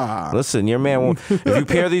own. Wow. Listen, your man won't. If you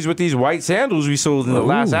pair these with these white sandals we sold in the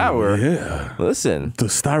last hour, listen. The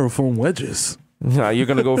styrofoam wedges. You're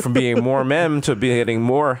going to go from being more men to getting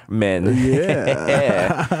more men.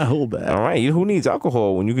 Yeah. Hold that. All right. Who needs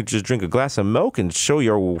alcohol when you could just drink a glass of milk and show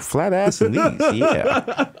your flat ass in these?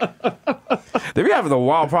 Yeah. They be having the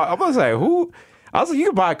wild problem. I was like, who? I was like, you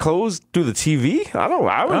can buy clothes through the TV?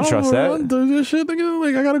 I wouldn't trust that. This shit,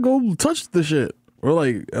 like, I got to go touch the shit. Or,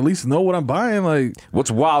 like, at least know what I'm buying. Like, what's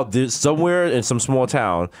wild, there's somewhere in some small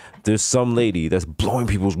town, there's some lady that's blowing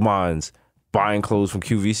people's minds buying clothes from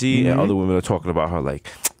QVC, and other women are talking about her like,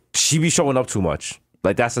 she be showing up too much.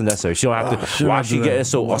 Like, that's unnecessary. She don't have to. Why she getting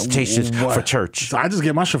so ostentatious for church? So I just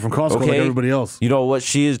get my shit from Costco like everybody else. You know what?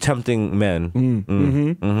 She is tempting men.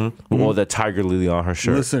 With all that Tiger Lily on her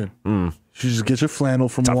shirt. Listen, she just get your flannel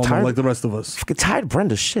from Walmart like the rest of us. Fucking tired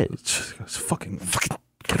Brenda shit. It's fucking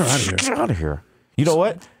get her out of here. Get her out of here. You know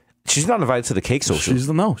what? She's not invited to the cake social. She's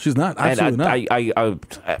not. Absolutely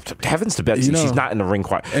not. Heavens to Betsy, she's not in the ring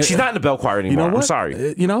choir. She's not in the bell choir anymore. You know what? I'm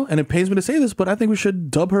sorry. And it pains me to say this, but I think we should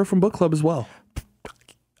dub her from book club as well.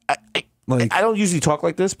 I don't usually talk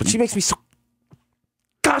like this, but she makes me so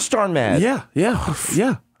gosh darn mad. Yeah.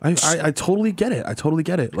 I totally get it.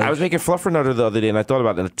 Like, I was making fluffernutter the other day, and I thought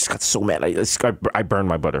about it, and I just got so mad. I burned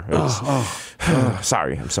my butter.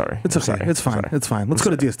 Sorry. I'm sorry. It's okay. It's fine. It's fine. Let's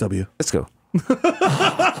go to DSW. Let's go.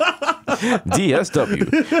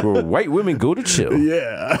 DSW, where white women go to chill.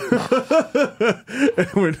 Yeah.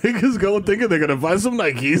 Where niggas go thinking they're gonna buy some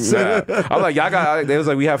Nikes. I'm like, they was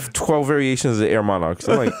like, we have 12 variations of Air Monarchs.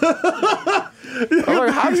 I'm like,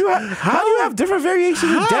 how do you have different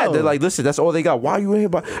variations of that? They're like, listen, that's all they got. Why are you in here?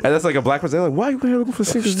 And that's like a black person. They're like, why are you in here looking for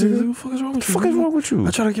sneakers? What the fuck is wrong with you?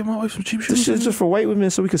 I try to get my wife some cheap shoes. This shit's just for white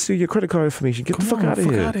women so we can steal your credit card information. Get the fuck out of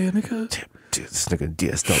here. Out of here, nigga. Damn, this nigga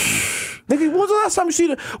DSW. Nigga, when was the last time you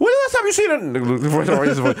seen a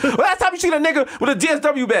nigga with a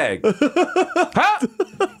DSW bag? Huh?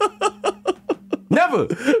 Never.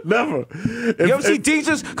 You ever see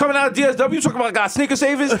teachers coming out of DSW talking about got sneaker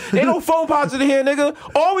savers? Ain't no phone pods in here, nigga.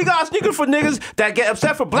 All we got sneakers for niggas that get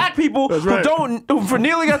upset for black people who for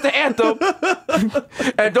kneeling at the anthem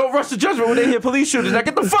and don't rush to judgment when they hear police shootings. Now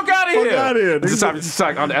get the fuck out of here. It's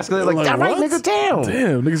like on the escalator, like that right, nigga, damn.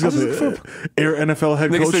 Damn, niggas got the Air NFL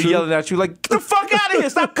head coach. Niggas still yelling at you like, get the fuck out of here.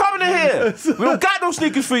 Stop coming in here. We don't got no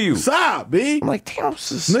sneakers for you. Stop, B. I'm like, damn.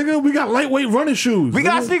 Nigga, we got lightweight running shoes. We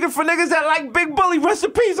got sneakers for niggas that like big bully rest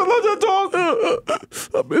in peace. I love that dog.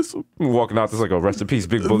 I miss him. I'm walking out, there's like a rest in peace,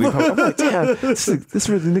 Big Bully. I'm like, damn, this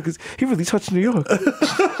really niggas, he really touched New York.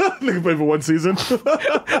 Nigga played for 1 season.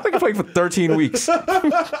 I think he played for 13 weeks.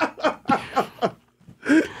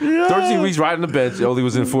 13 weeks riding the bench. Only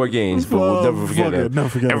was in 4 games, but we'll never forget it. Never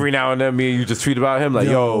forget Every now and then, me and you just tweet about him like,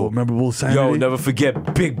 yo, memorable Saturday. Yo, never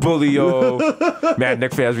forget Big Bully, yo. Mad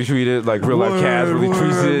Knicks fans retweeted, like real life cats really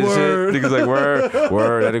tweets it and shit. Niggas like,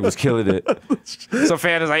 word, that nigga was killing it. Some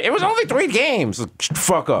fan is like, it was only 3 games.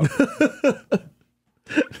 Fuck up.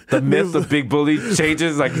 The myth of Big Bully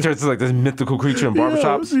changes, like he turns to like this mythical creature in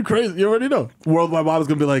barbershops. You crazy? You already know. Worldwide Model's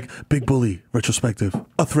gonna be like Big Bully retrospective,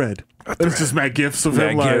 a thread. And it's just mad gifs of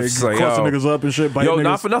him like crossing niggas up and shit. Yo,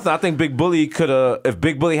 not for nothing. I think Big Bully could have, if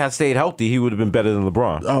Big Bully had stayed healthy, he would have been better than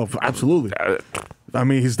LeBron. Oh, absolutely. I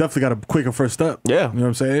mean, he's definitely got a quicker first step. Yeah. You know what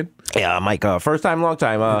I'm saying? Yeah, Mike, first time, long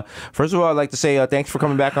time. First of all, I'd like to say thanks for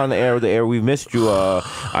coming back on the air. We've missed you.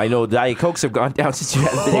 I know Diet Cokes have gone down since you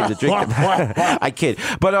haven't been able to drink them. I kid.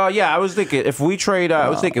 But yeah, I was thinking, if we trade,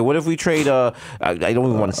 what if we trade, I don't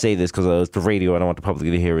even want to say this because it's the radio. I don't want the public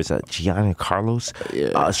to hear. It's Gianni Carlos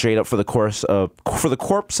straight up for the corpse of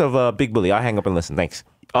Big Bully. I'll hang up and listen. Thanks.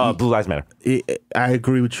 Blue Lives Matter. I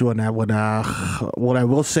agree with you on that one. What I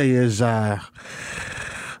will say is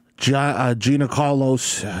Gina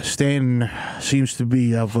Carlos Stan seems to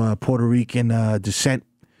be of Puerto Rican descent,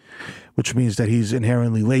 which means that he's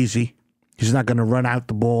inherently lazy. He's not going to run out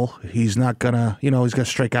the ball. He's not going to, he's going to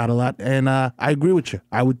strike out a lot. And I agree with you.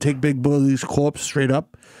 I would take Big Bully's corpse straight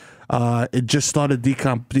up. It just started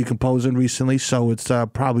decomposing recently, so it's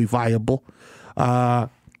probably viable.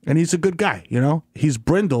 And he's a good guy, He's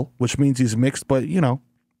brindle, which means he's mixed, but,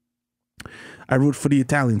 I root for the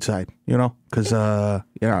Italian side, because,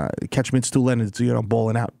 catch me in Stu Leonard's,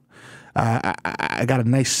 balling out. I got a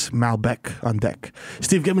nice Malbec on deck.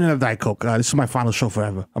 Steve, give me another Diet Coke. This is my final show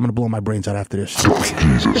forever. I'm going to blow my brains out after this. Dark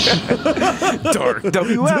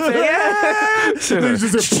WF,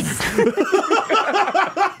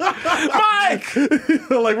 Mike!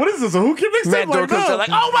 Like, what is this? Who can mix that? Mad Dog comes out like,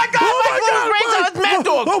 oh my God, it's Mad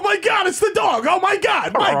Dog. Oh my God, it's the dog. Oh my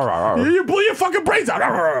God, Mike, you blew your fucking brains out.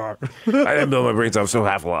 I didn't blow my brains out. I'm still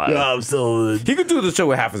half alive. Yeah, I'm still. He could do the show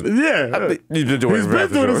with half his. Yeah, he's been doing his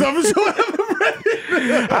other show.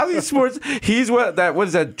 How's he sports? He's what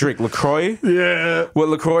is that drink? LaCroix? Yeah. What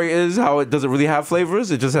LaCroix is, how it doesn't really have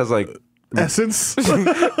flavors. It just has like essence.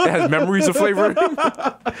 It has memories of flavor.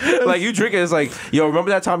 Like you drink it, it's like, yo, remember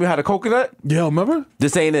that time you had a coconut? Yeah, remember?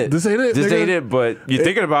 This ain't it. This ain't it, but you're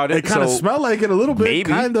thinking about it. It kind of smell like it a little bit.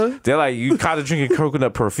 Maybe. Kinda. They're like, you kind of drinking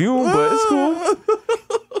coconut perfume, but it's cool.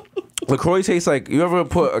 LaCroix tastes like, you ever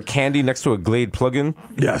put a candy next to a Glade plug-in?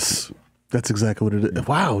 Yes. That's exactly what it is.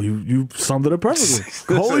 Wow, you summed it up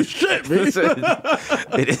perfectly. Holy shit, man.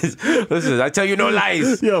 It is. Listen, I tell you no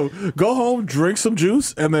lies. Yo, go home, drink some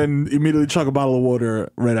juice, and then immediately chug a bottle of water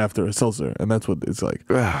right after a seltzer. And that's what it's like.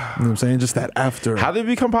 You know what I'm saying? Just that after. How did it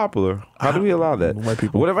become popular? How did we allow that? White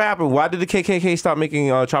people. Whatever happened? Why did the KKK stop making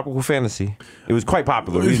Tropical Fantasy? It was quite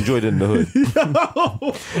popular. We enjoyed it in the hood.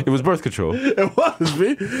 It was birth control. It was,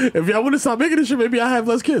 me. If y'all wouldn't stop making this shit, maybe I have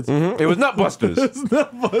less kids. It was Nutbusters. It's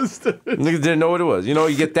Nutbusters. Niggas didn't know what it was. You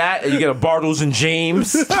get that, and you get a Bartles and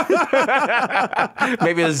James.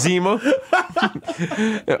 Maybe a Zima. An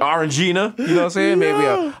Orangina. You know what I'm saying? Maybe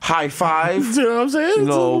a High Five. You know what I'm saying?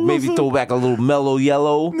 Maybe throw back a little Mellow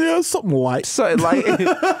Yellow. Yeah, something light. Something light.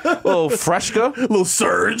 A little Fresca. A little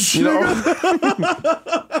Surge.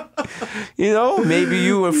 Maybe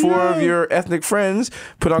you and 4 of your ethnic friends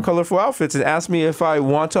put on colorful outfits and ask me if I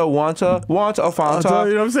want a Fanta. You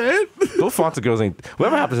know what I'm saying? Those Fanta girls ain't.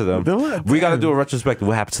 Whatever happened to them? We got to do a retrospective.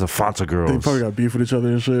 What happened to the Fanta girls? They probably got beef with each other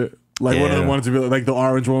and shit. Like one of them wanted to be like the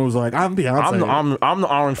orange one was like, I'm Beyonce. I'm the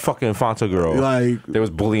orange fucking Fanta girl. Like they was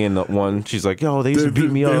bullying the one. She's like, yo, they used to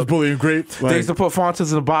beat me up. They was bullying grape. They used to put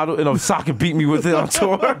Fantas in a bottle in a sock and beat me with it on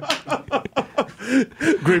tour.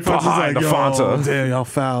 Great Fanta's like, the yo, Fanta. Damn, y'all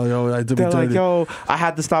foul, yo. I did They're me dirty. like, yo, I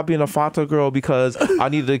had to stop being a Fanta girl because I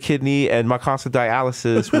needed a kidney and my constant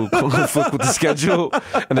dialysis will conflict with the schedule.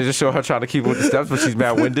 And they just show her trying to keep with the steps, but she's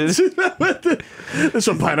mad winded. There's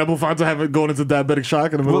some pineapple Fanta having going into diabetic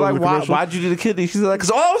shock in the middle of the commercial. Why'd you need a kidney? She's like,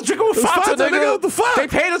 because all I was drinking was Fanta, nigga. What the fuck? They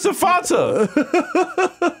paid us a Fanta.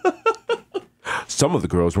 Some of the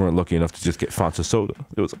girls weren't lucky enough to just get Fanta soda.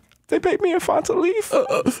 It was like, they paid me a Fanta leaf.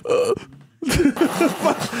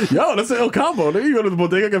 Yo, that's an ill combo. Nigga, you go to the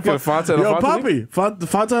bodega, get Fanta and yo, a Fanta Poppy,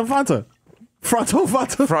 Fanta and Fanta. Fronto,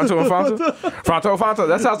 Fronto. Fronto and Fonto? Fronto, Fonto.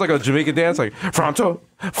 That sounds like a Jamaican dance, like Fronto,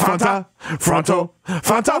 Fronta, Fronto,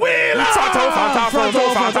 Fronto, Wheeler! Fronto, Fronto,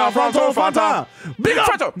 Fronto, Fronto, Fronto. Big up!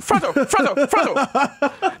 Fronto, Fronto, Fronto, Fronto.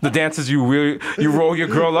 The dances you roll your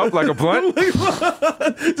girl up like a blunt.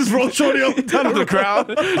 Just roll shorty up Out of the crowd,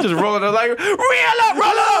 just rolling her like, reel up,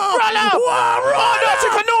 roll up, roll up. Oh no, it's a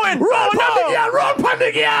canoeing. Roll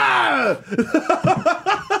Pandigia!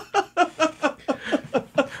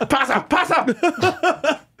 Passa.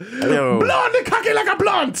 Blonde and cocky like a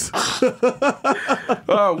blunt!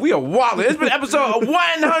 We are wilding. It's been episode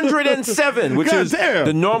 107, which is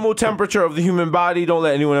the normal temperature of the human body. Don't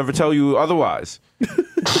let anyone ever tell you otherwise.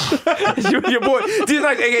 Your boy, Desus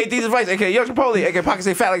Nice, aka Desus Vice, aka Young Chipotle, aka Pocket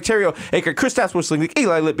Say Fat Like Cheerio, aka Chris Taps Whistling,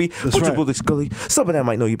 Eli Lippy, Butcher Bullet Scully. Some of that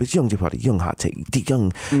might know you, but Young Chipotle, Young Hot Take,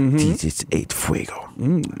 Young Desus Eight Fuego.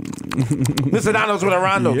 Mr. Dono's with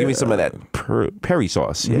Arando. Give me some of that Perry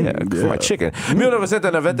sauce. Yeah, for my chicken.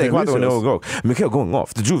 1994 no go. Mikhail going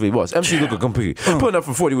off. The Juve boss. MC Luca complete. Putting up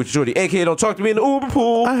for 40 with Jordy, aka Don't Talk to Me in the Uber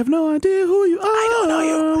Pool. I have no idea who you are. I don't know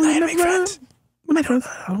you. I make friends. I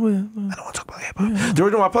don't want to talk about hip hop. The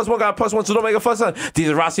original +1 got +1, so don't make a fuss on. These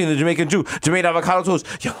are Rossi and the Jamaican Jew, Jermaine Avocado Toast,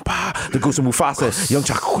 Young Pa, the Goose of Mufasa, Young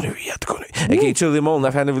Charcuterie, aka Chili Limon,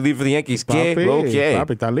 left-handed reliever for the Yankees. Okay.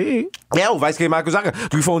 Yeah, Vice K. Michael Zaka,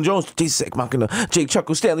 Grifone Jones, D-Sec, Machina, Jake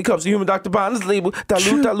Chuckle, Stanley Cups, the Human Dr. Bond, this label,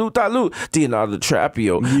 Dilute, Leonardo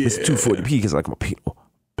Trapio, Mr. 240p, because like my people.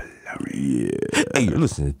 Hey, you're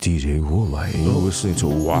listening to DJ Woolite, and you're listening to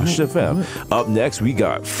Wash FM. Up next, we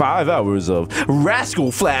got 5 hours of Rascal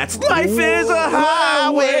Flats. Life is a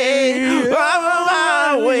highway,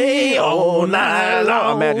 my way all night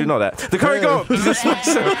long. I'm mad you know that. The Curry Goat, the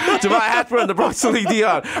Spicer, Jemai Hatcher, the Bronx Lee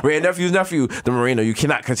Dion, Ray Nephew's nephew, the Marino, you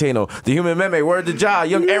cannot contain no, the Human Meme, Word to Ja,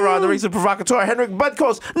 Young Aaron, the Racing Provocateur, Henrik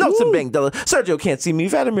Budcoast, Nelson Bangdella, Sergio Can't See Me,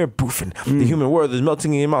 Vladimir Buffin, the Human World is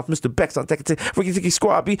melting in your mouth, Mr. Bex on Tekate, Ricky Tiki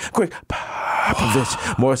Squabby, Quick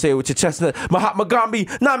Popovich, more say it with your chestnut, Mahatma Gandhi,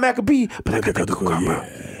 not Maccabee, but I got to go.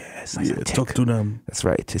 Yes, talk to them. That's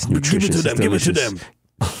right. It's nutritious. Give it to them.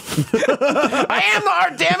 I am the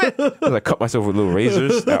art, damn it! I cut myself with little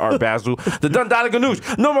razors at Art Basel. The Dundada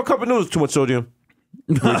Ganoush. No more cup of noodles. Too much sodium.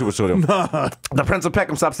 Way too much sodium. The Prince of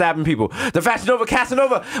Peckham. Stop stabbing people. The Fashion Nova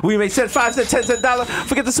Casanova. We may send 5 cent, 10 cent dollar.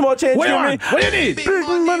 Forget the small change. What do you need? Big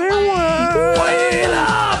money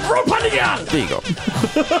There you go.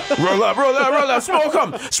 Roll up. Smoke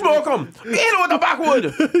 'em. Hit it with the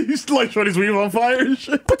backwood. You still like Shorty's weave on fire and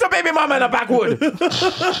shit? Put your baby mama in the backwood.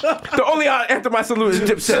 The only after my salute is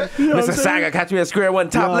Dipset. Mr. Saga, catch me at square one,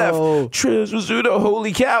 top left. Triz Rizzuto,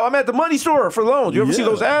 holy cow. I'm at the money store for loans. You ever see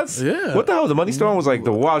those ads? Yeah. What the hell? The money store was like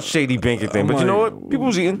the wild, shady banking thing. But you know what? People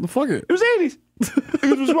was eating. Fuck it. It was 80s.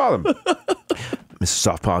 It was wilding. Mr.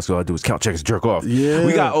 Soft Pause, all I do is count checks and jerk off. Yeah.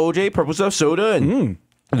 We got OJ, Purple Stuff Soda, and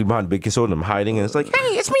behind the big kiss soda, I'm hiding, and it's like,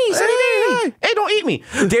 hey, it's me, Sunny Day. Hey, don't eat me.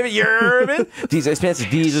 David Yerman. These are expensive.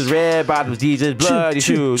 These is red bottoms. These is bloody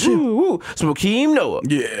shoes. Smokeem Noah.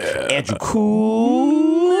 Yeah. Andrew Cool.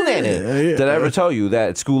 Did I ever tell you that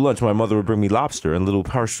at school lunch my mother would bring me lobster and a little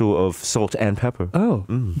partial of salt and pepper? Oh,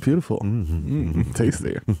 beautiful.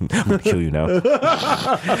 Tasty. I'm gonna kill you now.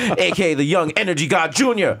 AKA the Young Energy God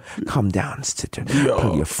Jr. Come down, sister.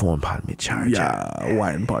 Put your phone upon me, charge. Yeah,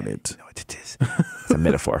 wine upon it. You know what it is. It's a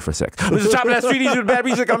metaphor for sex. Mr. Chopping that street easy with bad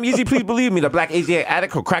music. I'm easy, please believe me. The black Asiatic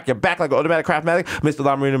addict will crack your back like an automatic craftmatic. Mr.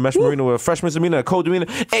 La Marina, Mesh Marina with a fresh misdemeanor, a cold demeanor.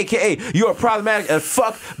 AKA, you're problematic as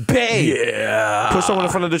fuck, babe. Yeah. Put someone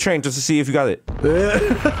in front of the train just to see if you got it.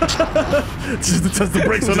 Just to test the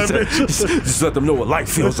brakes on that bitch. Just let them know what life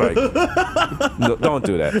feels like. No, don't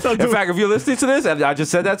do that. In fact, if you're listening to this and I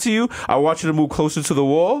just said that to you, I want you to move closer to the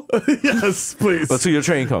wall. Yes, please. Until your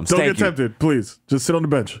train comes. Don't Thank get tempted, please. Just sit on the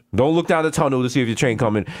bench. Don't look down the tunnel to see if your train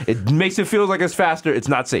coming. It makes it feel like it's faster. It's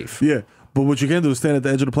not safe. Yeah. But what you can do is stand at the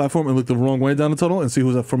edge of the platform and look the wrong way down the tunnel and see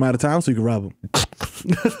who's from out of town so you can rob them.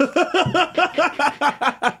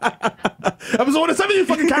 Episode 107, you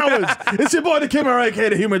fucking cowards. It's your boy, the Kimmer, a.k.a.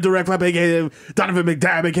 the Human Direct Lap, a.k.a. Donovan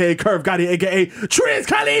McDab, a.k.a. Curve Gotti, a.k.a. Triz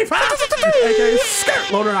Khalifa, a.k.a.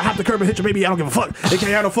 Skirt Loader. I have to curb and hit your baby. I don't give a fuck.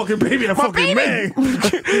 A.k.a. I don't fucking baby. I fucking man.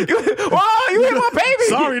 Oh, you hit my baby.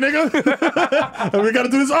 Sorry, nigga. We gotta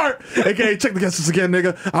do this art. A.k.a. check the guests again,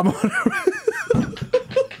 nigga. I'm on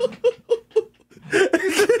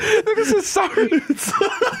Nigga said sorry.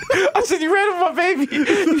 I said you ran over my baby.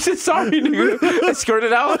 You said sorry, nigga. I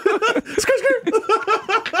skirted out. Skirt.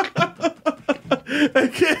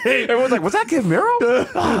 AKA. Everyone's like, was that Kid Mero?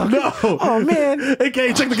 No. Oh, man.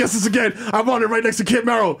 AKA, check the guesses again. I'm on it right next to Kid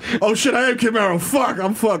Mero. Oh, shit, I am Kid Mero. Fuck,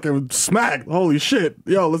 I'm fucking smacked. Holy shit.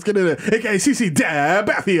 Yo, let's get in it. AKA CC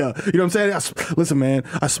Dabathia. You know what I'm saying? Listen, man,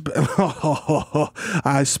 I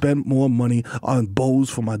spent more money on bows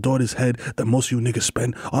for my daughter's head than most of you niggas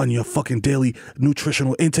spend on your fucking daily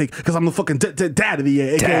nutritional intake, because I'm the fucking dad of the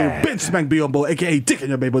year, AKA bench smack beyond, AKA dick in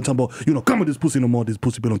your baby tumble. You know, come with this pussy no more. This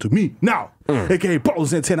pussy belong to me now. AKA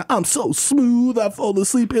Bottles Antenna. I'm so smooth, I fall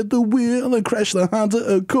asleep at the wheel and crash the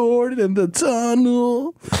Honda Accord in the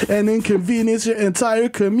tunnel and inconvenience your entire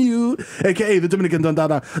commute. AKA the Dominican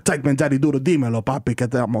Dondada. Type man, daddy, duro, dímelo, papi, que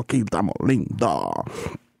estamos aquí, estamos lindo.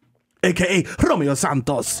 AKA Romeo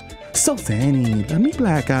Santos. So zany, let me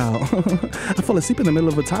black out. I fall asleep in the middle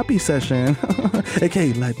of a toppy session.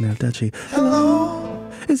 AKA Lightning Dutchy. Hello.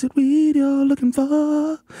 Is it weed you're looking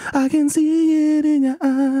for? I can see it in your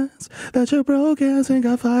eyes that your broke ass ain't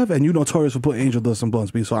got 5. And you notorious for putting angel dust and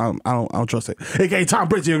blunts, B, so I don't trust it. AKA Tom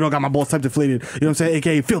Bridges, you know, got my balls type deflated. You know what I'm saying?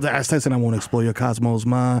 AKA Feel the ass test and I won't explore your cosmos,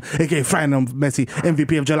 man. AKA Fran Messi,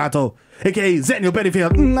 MVP of Gelato. AKA Zenio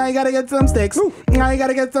Bettyfield. I gotta get some sticks. I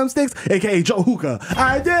gotta get some sticks. AKA Joe Hookah.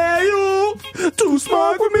 I dare you to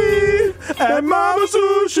smoke with me at Mama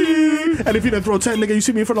Sushi. And if you didn't throw 10, nigga, you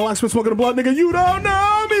see me in front of the locksmith smoking a blunt, nigga, you don't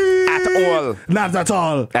know me. At all. Not at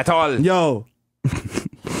all. At all. Yo.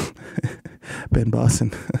 Ben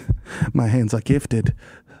Boston. My hands are gifted.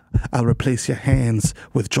 I'll replace your hands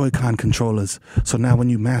with Joy-Con controllers. So now when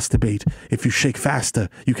you masturbate, if you shake faster,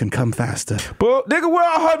 you can come faster. But nigga, where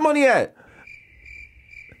our HUD money at?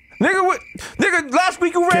 Nigga, last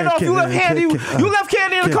week you ran off. You left Candy. You left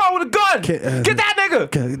Candy in the car with a gun. Get that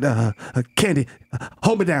nigga. Candy,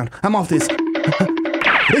 hold me down. I'm off this.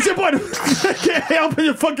 It's your boy. Can't help in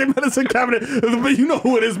your fucking medicine cabinet. But you know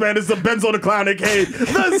who it is, man. It's the Benzo the Clown, aka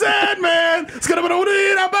the Sad Man. It's gonna be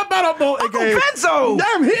Uncle Benzo.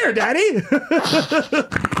 I'm here, Daddy.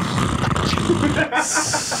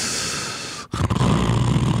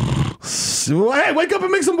 Hey, wake up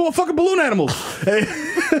and make some fucking balloon animals. Hey,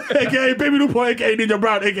 AKA Baby Newport, AKA Ninja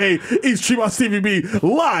Brown, AKA East Tremont Stevie B,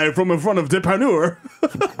 live from in front of Depanur.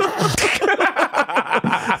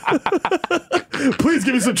 Please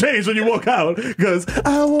give me some change when you walk out, because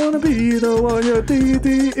I want to be the one your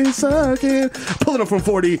DD is sucking. Pulling up from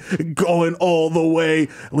 40, going all the way.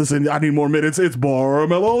 Listen, I need more minutes. It's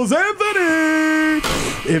Barmelo's Anthony.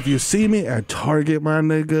 If you see me at Target, my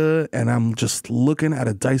nigga, and I'm just looking at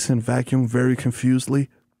a Dyson vacuum very confusedly,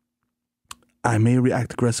 I may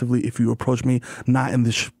react aggressively if you approach me not in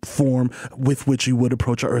this form with which you would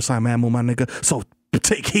approach a Ursine mammal, my nigga. So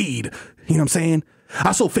take heed. You know what I'm saying?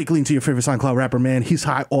 I so fake lean to your favorite SoundCloud rapper, man. He's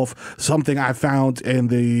high off something I found in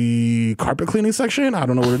the carpet cleaning section. I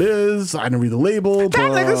don't know what it is. I didn't read the label.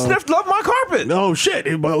 That nigga sniffed up my carpet. Oh,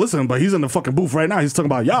 shit. But listen, he's in the fucking booth right now. He's talking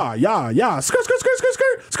about, yeah. Skirt.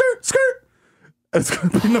 It's gonna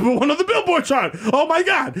be #1 on the Billboard chart. Oh my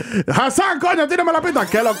God. Hasan, coño, tírame la pista.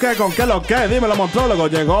 ¿Qué lo que? ¿Con qué lo que? Dímelo, montrólogo.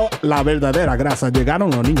 Llegó la verdadera grasa.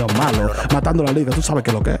 Llegaron los niños malos. Matando la liga. Tú sabes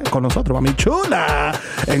qué lo que es. Con nosotros, mami chula.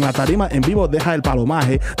 En la tarima en vivo, deja el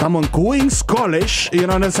palomaje. Estamos en Queens College. You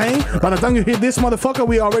know what I'm saying? By the time you hear this motherfucker,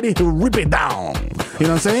 we already rip it down. You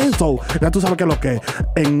know what I'm saying? So, ya tú sabes qué lo que es.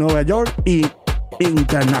 En Nueva York y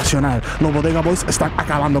internacional. Los Bodega Boys están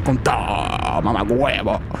acabando con todo. Mamá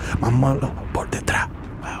huevo. Mamalo por detrás.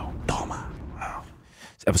 Wow. Toma. Wow.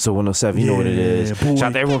 It's episode 107. You know what it is. Boy. Shout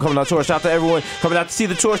out to everyone coming on tour. Shout out to everyone coming out to see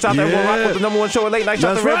the tour. Shout out to everyone rock with the #1 show at late night.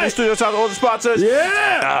 Shout out to Red Bull Studios. Shout out to all the sponsors.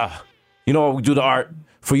 Yeah. You know what? We do the art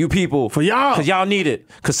for you people. For y'all. Because y'all need it.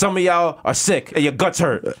 Because some of y'all are sick and your guts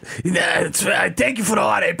hurt. That's right. Thank you for the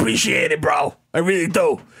art. I appreciate it, bro. I really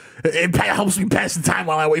do. It helps me pass the time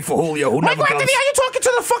while I wait for Julio, who never comes. Anthony, are you talking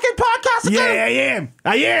to the fucking podcast again? Yeah,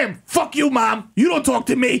 I am. Fuck you, Mom. You don't talk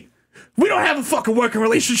to me. We don't have a fucking working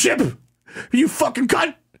relationship. You fucking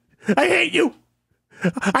cunt. I hate you.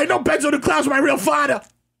 I know Benzo the Clown's my real father.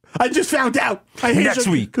 I just found out. I hate Next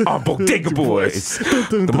week on Bodega Boys.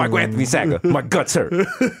 The Michael Anthony saga. My guts hurt.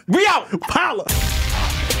 We out. Holla.